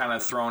was just kind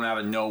of thrown out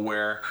of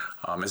nowhere.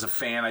 As a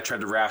fan, I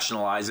tried to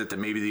rationalize it that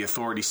maybe the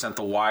Authority sent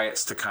the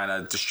Wyatts to kind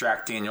of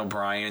distract Daniel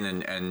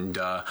Bryan, and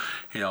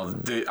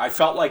I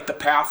felt like the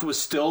path was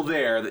still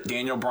there, that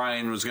Daniel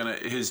Bryan was going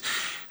to, his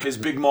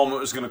big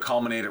moment was going to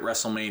culminate at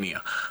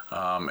WrestleMania.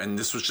 And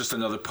this was just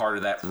another part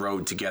of that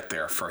road to get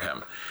there for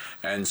him.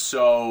 And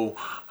so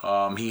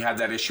he had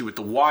that issue with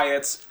the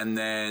Wyatts, and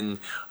then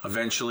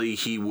eventually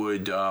he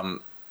wouldn't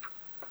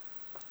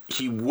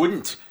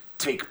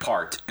take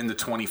part in the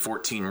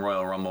 2014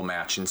 Royal Rumble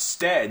match.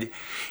 Instead,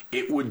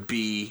 it would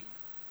be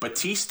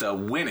Batista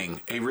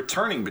winning, a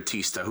returning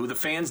Batista, who the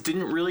fans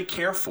didn't really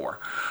care for.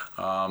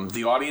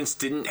 The audience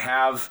didn't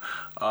have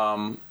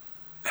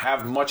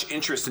much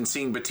interest in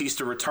seeing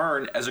Batista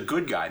return as a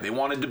good guy. They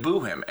wanted to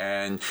boo him,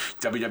 and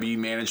WWE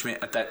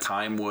management at that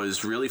time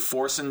was really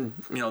forcing,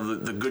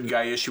 the good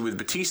guy issue with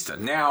Batista.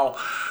 Now,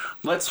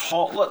 let's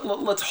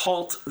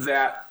halt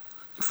that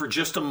for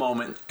just a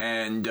moment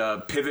and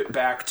pivot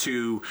back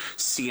to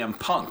CM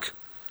Punk,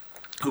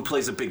 who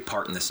plays a big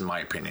part in this, in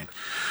my opinion.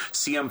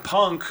 CM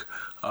Punk,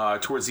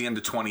 towards the end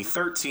of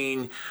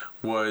 2013,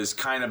 was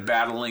kind of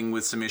battling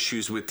with some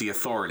issues with the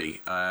Authority,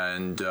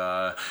 and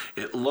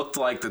it looked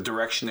like the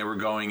direction they were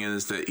going in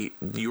is that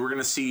you were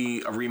going to see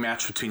a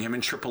rematch between him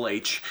and Triple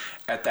H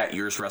at that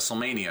year's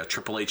WrestleMania.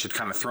 Triple H had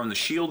kind of thrown the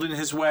Shield in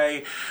his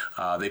way.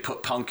 They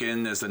put Punk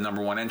in as the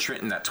number one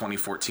entrant in that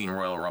 2014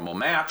 Royal Rumble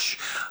match,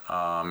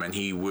 and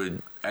he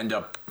would end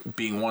up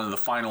being one of the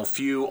final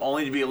few,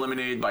 only to be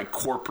eliminated by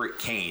Corporate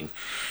Kane.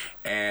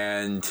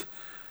 And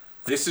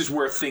this is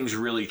where things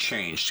really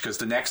changed, because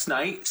the next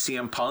night,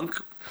 CM Punk,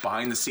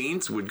 behind the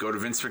scenes, would go to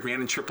Vince McMahon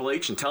and Triple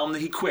H and tell him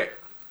that he quit.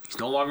 He's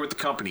no longer with the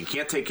company. He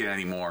can't take it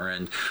anymore.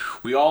 And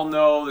we all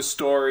know the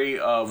story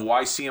of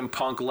why CM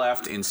Punk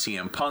left in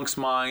CM Punk's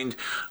mind.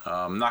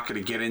 I'm not going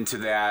to get into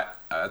that.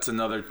 That's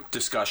another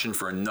discussion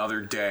for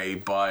another day.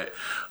 But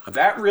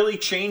that really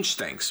changed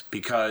things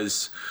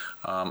because,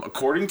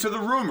 according to the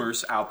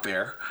rumors out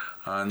there,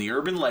 and the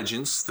urban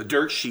legends, the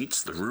dirt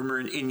sheets, the rumor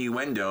and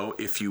innuendo,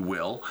 if you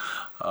will,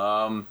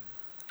 CM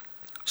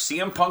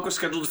Punk was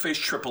scheduled to face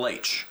Triple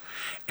H.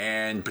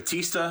 And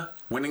Batista,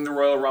 winning the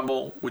Royal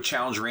Rumble, would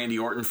challenge Randy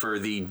Orton for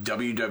the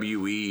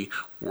WWE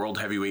World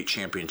Heavyweight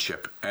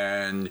Championship.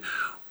 And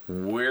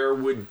where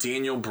would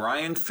Daniel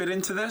Bryan fit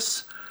into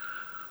this?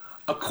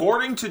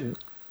 According to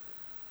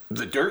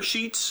the dirt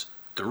sheets,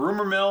 the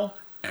rumor mill,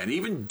 and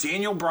even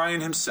Daniel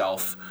Bryan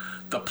himself,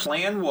 the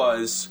plan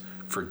was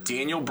for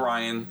Daniel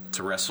Bryan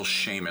to wrestle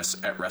Sheamus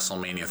at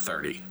WrestleMania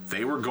 30.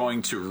 They were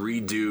going to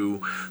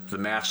redo the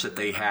match that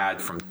they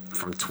had from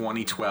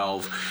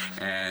 2012,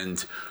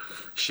 and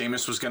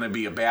Sheamus was going to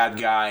be a bad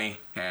guy,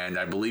 and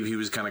I believe he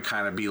was going to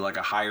kind of be like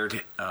a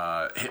hired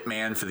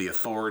hitman for the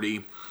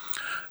Authority,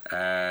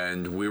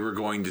 and we were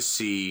going to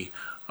see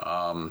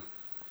that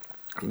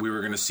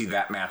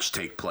match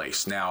take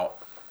place. Now,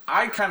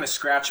 I kind of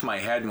scratched my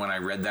head when I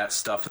read that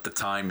stuff at the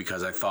time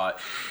because I thought,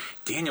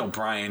 Daniel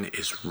Bryan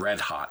is red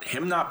hot.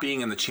 Him not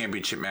being in the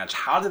championship match,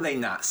 how do they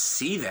not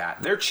see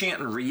that? They're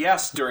chanting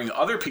yes during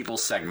other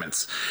people's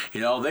segments.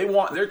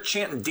 They're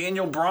chanting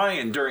Daniel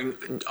Bryan during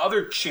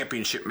other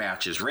championship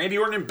matches. Randy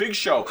Orton and Big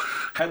Show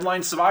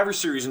headlined Survivor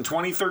Series in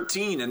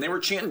 2013, and they were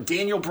chanting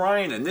Daniel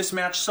Bryan, and this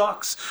match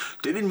sucks.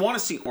 They didn't want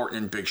to see Orton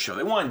and Big Show.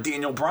 They wanted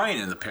Daniel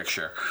Bryan in the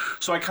picture.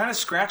 So I kind of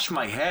scratched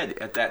my head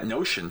at that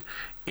notion,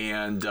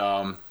 and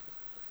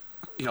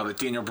that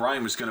Daniel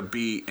Bryan was going to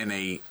be in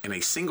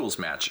a singles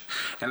match.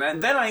 And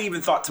then I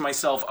even thought to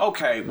myself,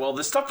 okay, well,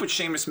 the stuff with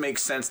Sheamus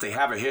makes sense. They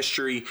have a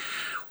history.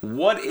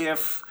 What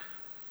if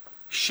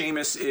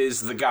Sheamus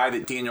is the guy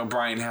that Daniel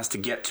Bryan has to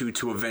get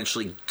to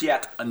eventually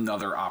get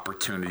another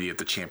opportunity at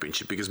the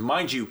championship? Because,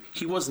 mind you,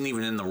 he wasn't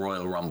even in the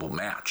Royal Rumble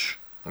match,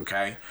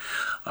 okay?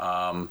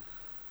 And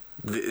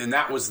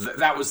that was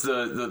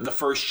the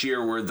first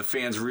year where the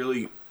fans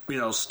really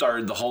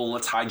started the whole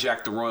let's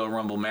hijack the Royal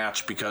Rumble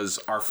match because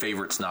our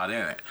favorite's not in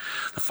it.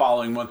 The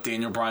following month,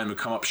 Daniel Bryan would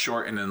come up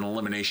short in an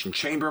Elimination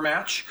Chamber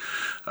match,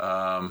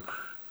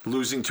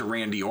 losing to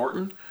Randy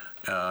Orton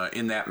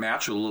in that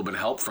match with a little bit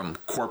of help from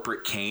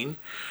Corporate Kane.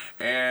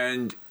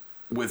 And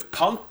with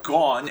Punk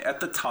gone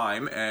at the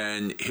time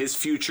and his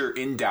future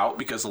in doubt,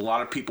 because a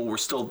lot of people were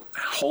still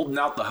holding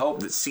out the hope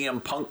that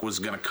CM Punk was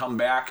going to come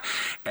back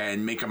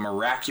and make a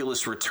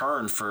miraculous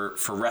return for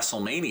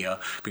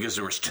WrestleMania because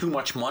there was too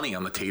much money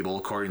on the table,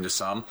 according to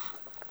some.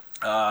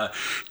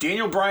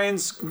 Daniel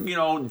Bryan's,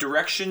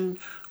 direction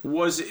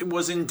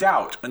was in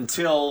doubt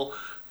until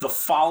the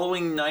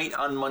following night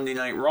on Monday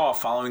Night Raw,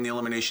 following the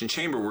Elimination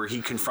Chamber, where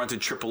he confronted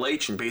Triple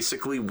H and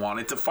basically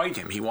wanted to fight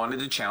him. He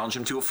wanted to challenge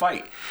him to a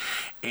fight.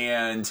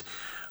 And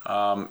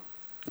to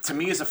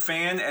me as a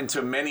fan and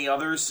to many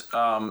others,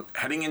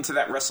 heading into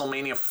that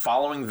WrestleMania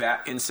following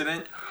that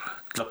incident,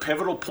 the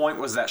pivotal point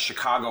was that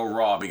Chicago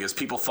Raw, because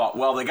people thought,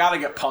 well, they got to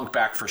get Punk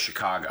back for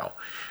Chicago.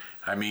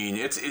 I mean,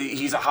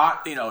 he's a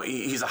hot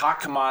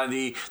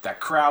commodity.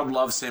 That crowd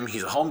loves him.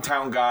 He's a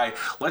hometown guy.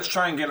 Let's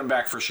try and get him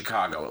back for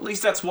Chicago. At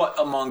least that's what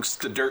amongst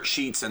the dirt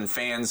sheets and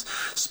fans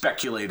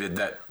speculated,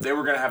 that they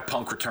were going to have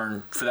Punk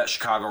return for that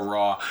Chicago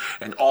Raw,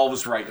 and all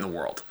was right in the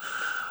world.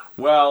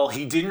 Well,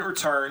 he didn't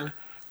return,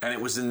 and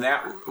it was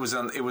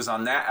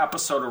on that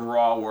episode of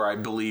Raw where I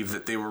believe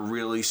that they were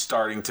really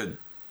starting to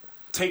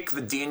take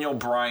the Daniel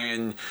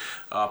Bryan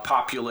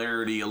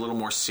popularity a little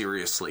more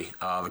seriously.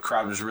 The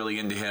crowd was really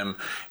into him,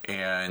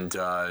 and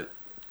to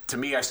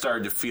me, I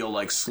started to feel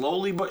like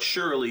slowly but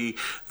surely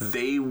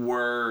they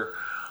were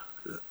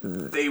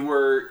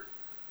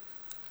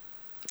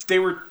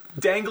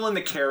dangling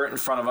the carrot in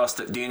front of us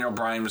that Daniel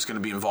Bryan was going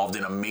to be involved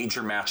in a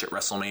major match at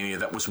WrestleMania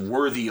that was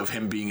worthy of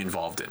him being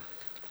involved in.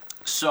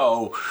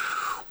 So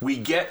we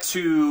get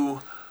to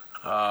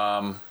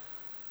that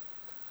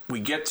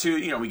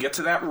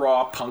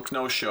Raw. Punk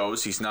no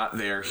shows. He's not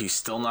there. He's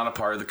still not a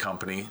part of the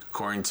company,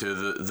 according to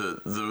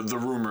the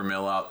rumor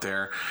mill out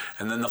there.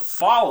 And then the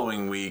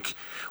following week,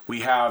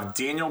 we have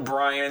Daniel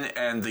Bryan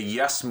and the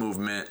Yes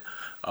Movement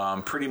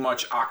pretty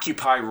much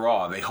occupy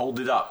Raw. They hold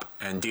it up.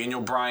 And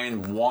Daniel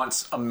Bryan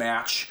wants a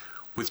match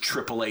with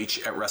Triple H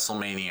at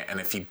WrestleMania. And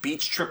if he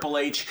beats Triple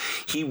H,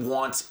 he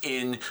wants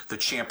in the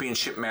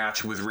championship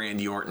match with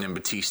Randy Orton and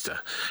Batista,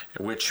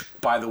 which,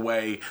 by the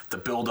way, the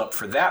build-up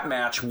for that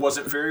match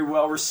wasn't very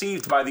well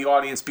received by the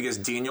audience because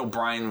Daniel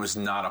Bryan was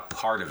not a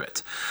part of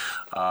it.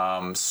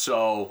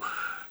 So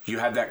you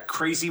had that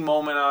crazy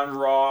moment on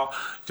Raw.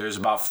 There's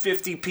about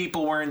 50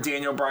 people wearing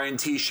Daniel Bryan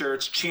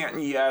t-shirts,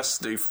 chanting yes.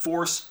 They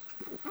forced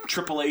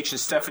Triple H and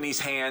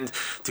Stephanie's hand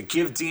to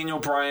give Daniel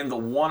Bryan the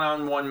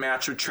one-on-one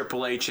match with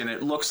Triple H, and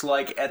it looks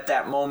like at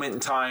that moment in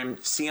time,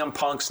 CM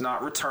Punk's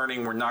not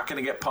returning. We're not going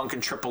to get Punk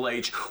and Triple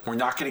H. We're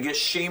not going to get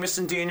Sheamus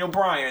and Daniel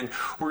Bryan.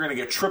 We're going to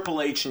get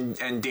Triple H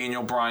and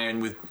Daniel Bryan,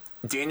 with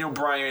Daniel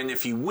Bryan,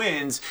 if he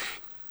wins,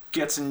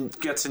 gets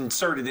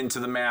inserted into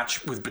the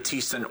match with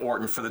Batista and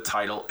Orton for the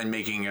title and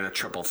making it a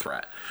triple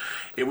threat.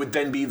 It would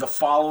then be the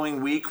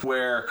following week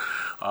where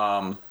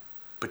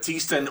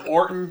Batista and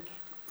Orton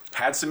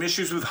had some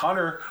issues with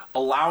Hunter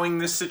allowing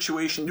this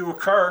situation to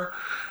occur,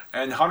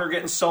 and Hunter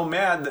getting so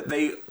mad that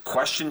they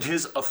questioned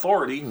his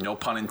authority, no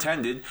pun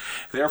intended.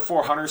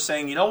 Therefore, Hunter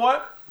saying, you know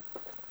what?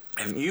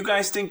 If you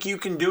guys think you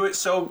can do it,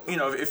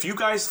 if you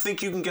guys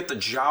think you can get the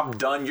job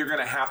done, you're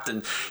gonna have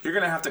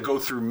to go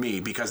through me,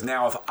 because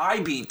now if I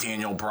beat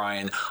Daniel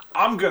Bryan,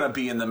 I'm gonna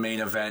be in the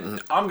main event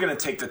and I'm gonna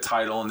take the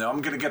title and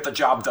I'm gonna get the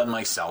job done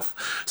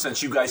myself,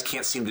 since you guys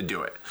can't seem to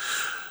do it.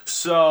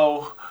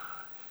 So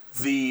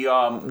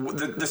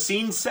the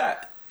scene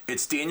set.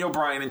 It's Daniel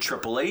Bryan and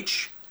Triple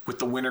H, with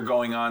the winner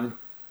going on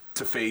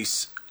to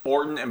face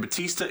Orton and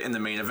Batista in the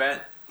main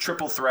event.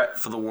 Triple threat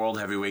for the World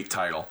Heavyweight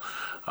title.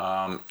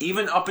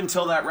 Even up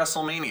until that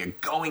WrestleMania,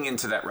 going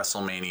into that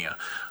WrestleMania,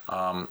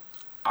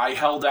 I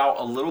held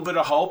out a little bit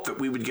of hope that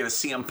we would get a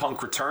CM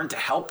Punk return to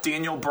help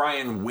Daniel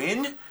Bryan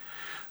win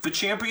the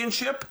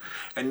championship,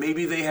 and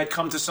maybe they had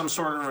come to some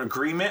sort of an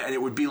agreement and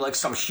it would be like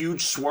some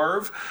huge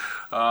swerve,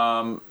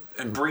 and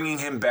bringing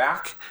him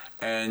back,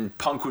 and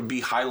Punk would be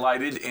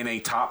highlighted in a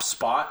top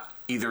spot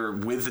either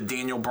with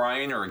Daniel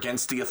Bryan or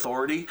against the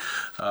Authority.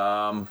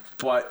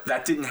 But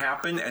that didn't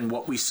happen, and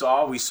what we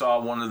saw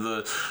one of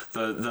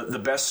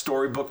the best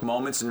storybook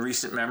moments in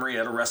recent memory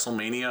at a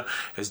WrestleMania,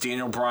 as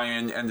Daniel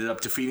Bryan ended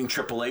up defeating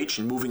Triple H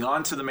and moving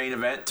on to the main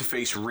event to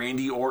face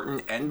Randy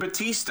Orton and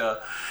Batista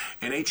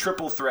in a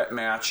triple threat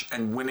match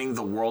and winning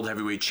the World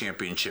Heavyweight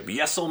Championship.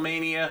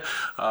 WrestleMania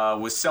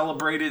was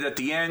celebrated at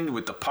the end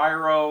with the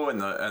pyro and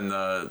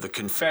the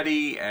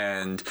confetti,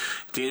 and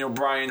Daniel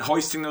Bryan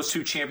hoisting those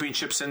two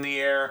championships in the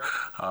air.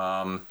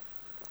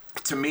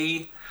 To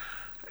me,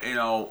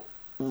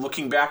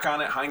 looking back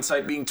on it,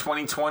 hindsight being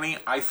 2020,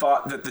 I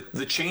thought that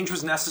the change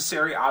was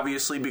necessary,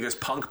 obviously, because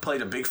Punk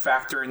played a big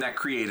factor in that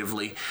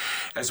creatively,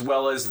 as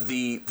well as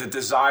the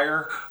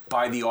desire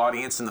by the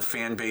audience and the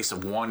fan base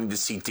of wanting to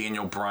see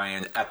Daniel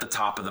Bryan at the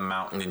top of the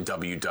mountain in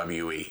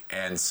WWE.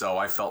 And so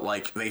I felt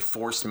like they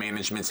forced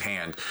management's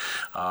hand.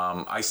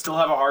 I still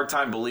have a hard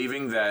time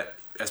believing that,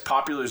 as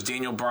popular as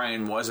Daniel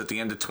Bryan was at the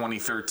end of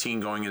 2013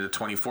 going into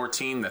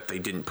 2014, that they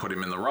didn't put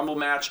him in the Rumble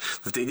match,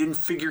 that they didn't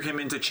figure him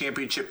into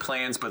championship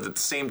plans. But at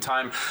the same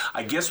time,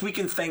 I guess we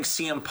can thank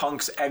CM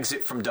Punk's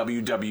exit from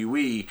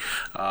WWE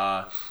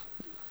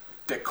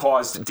that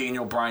caused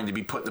Daniel Bryan to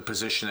be put in the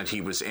position that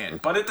he was in.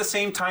 But at the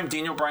same time,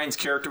 Daniel Bryan's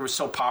character was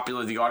so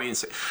popular, the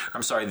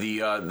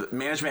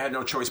management had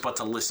no choice but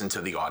to listen to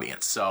the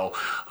audience. So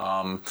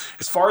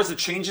as far as the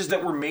changes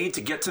that were made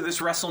to get to this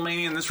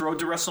WrestleMania and this road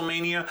to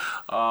WrestleMania,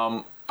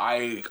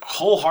 I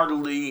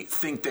wholeheartedly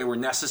think they were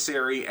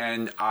necessary,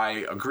 and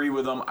I agree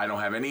with them. I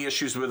don't have any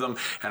issues with them.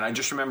 And I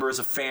just remember as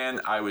a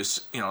fan, I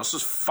was, this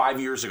was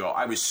 5 years ago.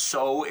 I was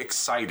so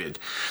excited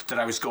that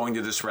I was going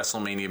to this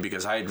WrestleMania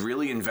because I had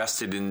really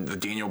invested in the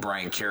Daniel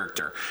Bryan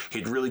character. He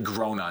had really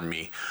grown on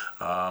me.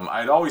 I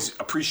had always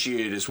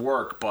appreciated his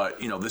work, but,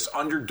 this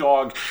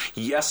underdog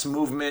yes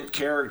movement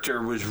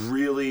character was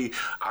really,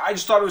 I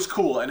just thought it was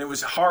cool, and it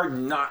was hard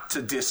not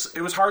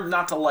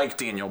to like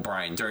Daniel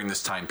Bryan during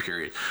this time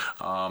period.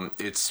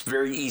 It's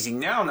very easy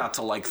now not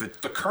to like the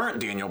current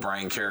Daniel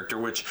Bryan character,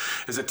 which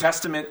is a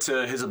testament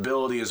to his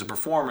ability as a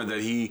performer,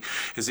 that he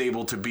is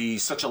able to be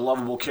such a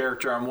lovable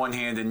character on one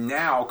hand, and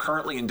now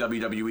currently in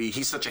WWE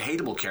he's such a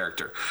hateable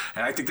character,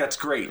 and I think that's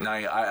great. And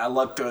I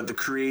love the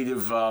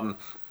creative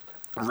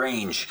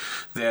range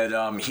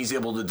that he's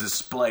able to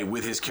display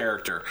with his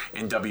character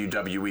in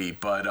WWE.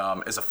 But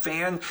as a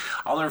fan,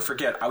 I'll never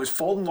forget, I was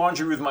folding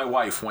laundry with my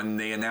wife when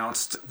they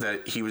announced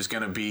that he was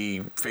going to be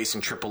facing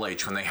Triple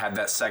H, when they had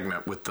that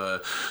segment with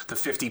the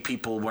 50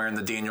 people wearing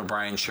the Daniel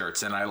Bryan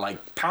shirts, and I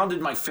pounded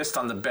my fist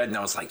on the bed, and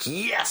I was like,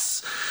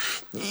 yes,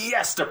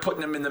 they're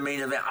putting him in the main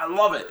event. I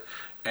love it.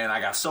 And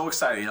I got so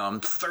excited. I'm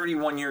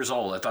 31 years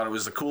old. I thought it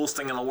was the coolest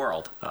thing in the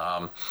world.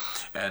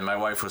 And my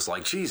wife was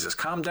like, Jesus,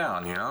 calm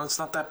down. It's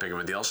not that big of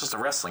a deal. It's just a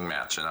wrestling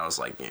match. And I was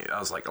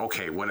like,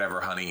 okay,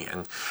 whatever, honey.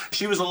 And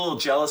she was a little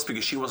jealous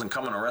because she wasn't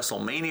coming to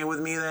WrestleMania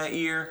with me that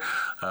year.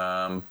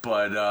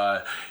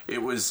 But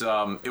it was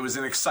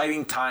an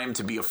exciting time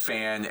to be a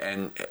fan.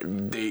 And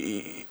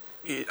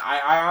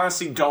I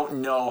honestly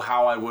don't know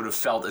how I would have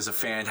felt as a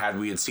fan had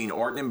we had seen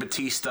Orton and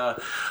Batista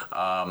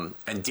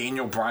and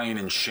Daniel Bryan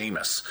and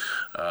Sheamus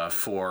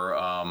for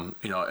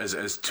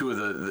as two of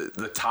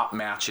the top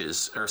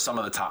matches, or some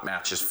of the top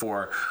matches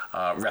for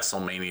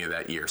WrestleMania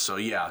that year. So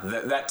yeah,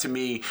 that to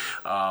me,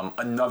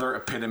 another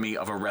epitome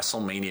of a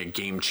WrestleMania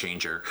game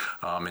changer,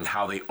 and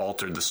how they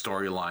altered the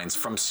storylines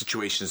from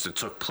situations that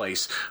took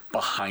place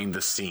behind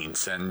the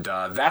scenes. And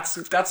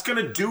that's going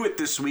to do it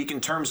this week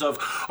in terms of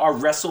our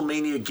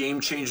WrestleMania game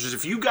changers.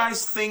 If you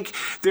guys think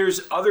there's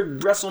other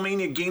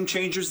WrestleMania game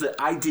changers that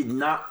I did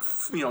not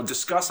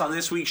discuss on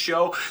this week's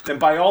show, then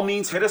by all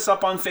means hit us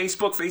up on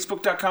Facebook,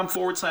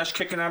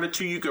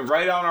 facebook.com/kickingout2. You can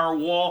write on our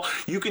wall.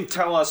 You can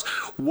tell us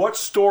what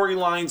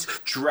storylines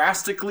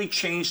drastically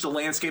changed the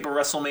landscape of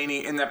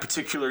WrestleMania in that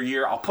particular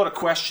year. I'll put a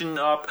question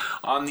up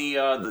on the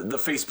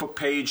Facebook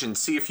page and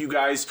see if you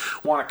guys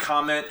want to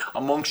comment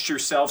amongst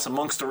yourselves,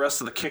 amongst the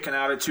rest of the Kicking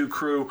Out at 2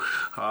 crew.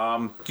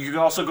 You can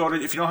also go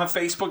to, if you don't have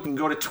Facebook, you can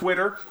go to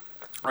Twitter.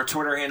 Our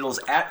Twitter handle is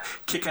at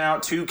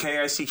KickinOut2,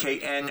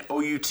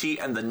 KICKNOUT,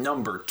 and the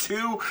number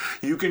 2.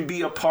 You can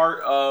be a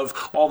part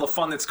of all the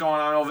fun that's going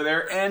on over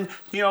there, and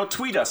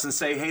tweet us and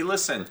say, hey,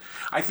 listen,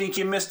 I think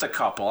you missed a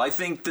couple. I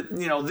think that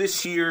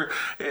this year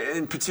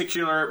in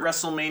particular,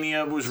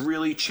 WrestleMania was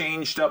really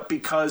changed up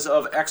because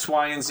of X,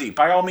 Y, and Z.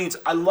 By all means,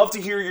 I love to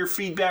hear your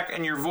feedback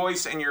and your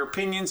voice and your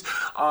opinions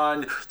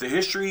on the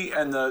history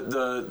and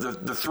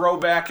the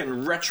throwback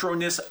and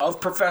retroness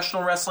of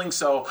professional wrestling.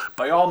 So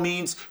by all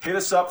means, hit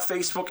us up,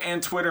 Facebook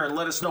and Twitter, and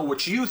let us know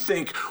what you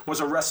think was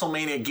a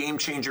WrestleMania game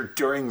changer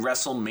during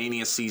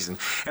WrestleMania season.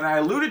 And I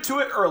alluded to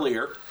it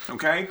earlier,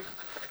 okay?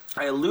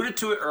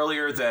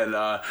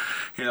 That,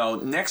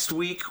 next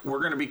week we're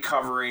going to be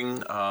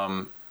covering,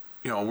 we're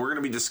going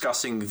to be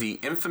discussing the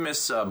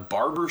infamous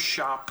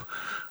barbershop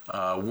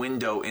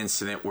window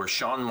incident where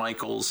Shawn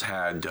Michaels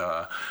had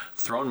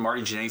thrown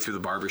Marty Jannetty through the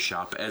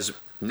barbershop. As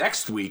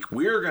Next week,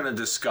 we're going to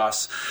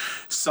discuss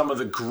some of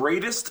the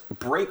greatest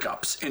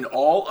breakups in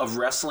all of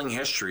wrestling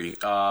history,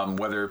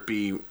 whether it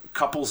be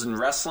couples in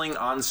wrestling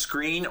on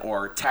screen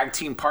or tag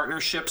team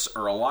partnerships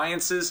or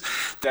alliances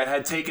that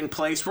had taken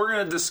place. We're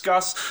going to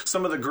discuss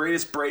some of the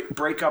greatest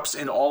breakups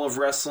in all of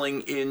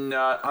wrestling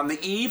on the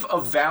eve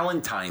of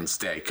Valentine's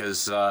Day,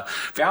 because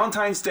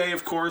Valentine's Day,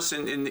 of course,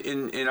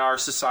 in our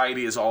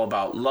society is all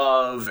about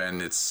love,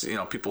 and it's,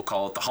 people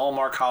call it the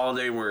Hallmark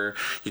holiday, where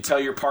you tell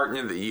your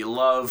partner that you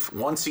love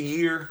once a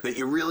year, that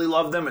you really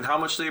love them and how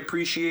much you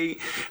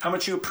appreciate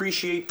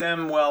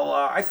them. Well,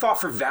 I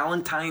thought for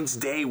Valentine's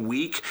Day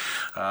week,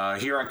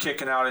 here on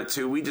Kicking Out at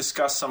 2, we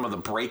discussed some of the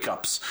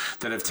breakups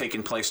that have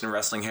taken place in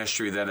wrestling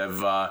history that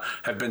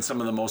have been some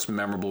of the most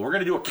memorable. We're going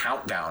to do a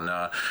countdown.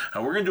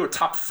 We're going to do a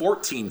top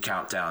 14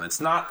 countdown.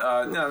 It's not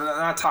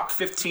a top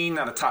 15,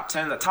 not a top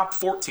 10, a top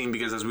 14,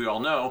 because as we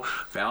all know,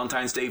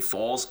 Valentine's Day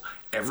falls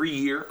every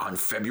year on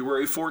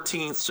February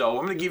 14th. So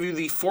I'm going to give you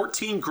the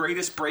 14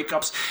 greatest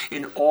breakups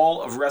in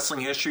all of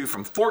wrestling history,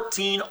 from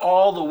 14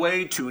 all the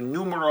way to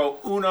numero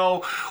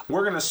uno.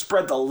 We're going to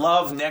spread the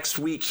love next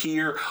week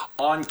here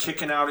on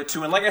Kicking Out at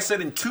 2. And like I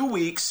said, in 2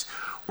 weeks,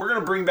 we're going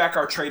to bring back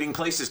our Trading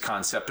Places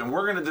concept, and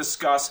we're going to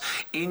discuss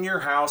In Your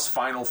House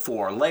Final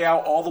Four. Lay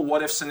out all the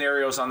what-if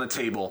scenarios on the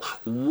table.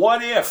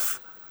 What if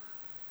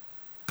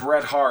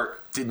Bret Hart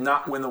did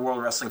not win the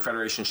World Wrestling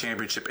Federation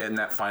Championship in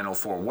that Final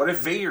Four? What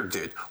if Vader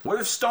did? What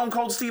if Stone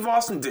Cold Steve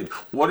Austin did?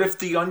 What if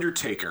The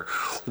Undertaker?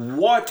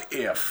 What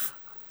if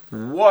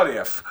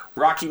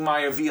Rocky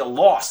Maivia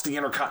lost the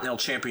Intercontinental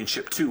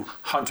Championship to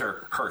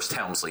Hunter Hearst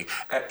Helmsley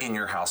at In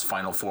Your House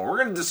Final Four? We're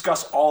going to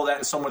discuss all that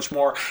and so much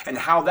more, and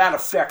how that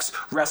affects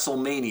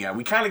WrestleMania.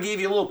 We kind of gave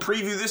you a little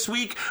preview this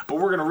week, but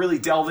we're going to really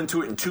delve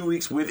into it in 2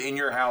 weeks with In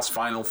Your House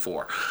Final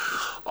Four.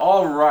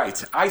 All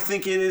right, I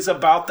think it is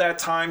about that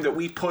time that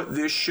we put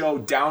this show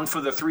down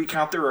for the 3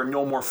 count. There are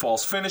no more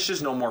false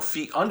finishes, no more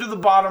feet under the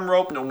bottom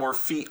rope, no more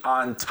feet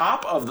on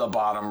top of the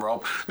bottom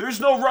rope. There's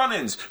no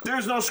run-ins,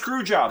 there's no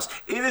screw jobs.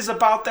 It is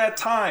about that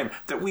time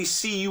that we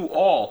see you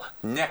all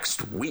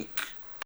next week.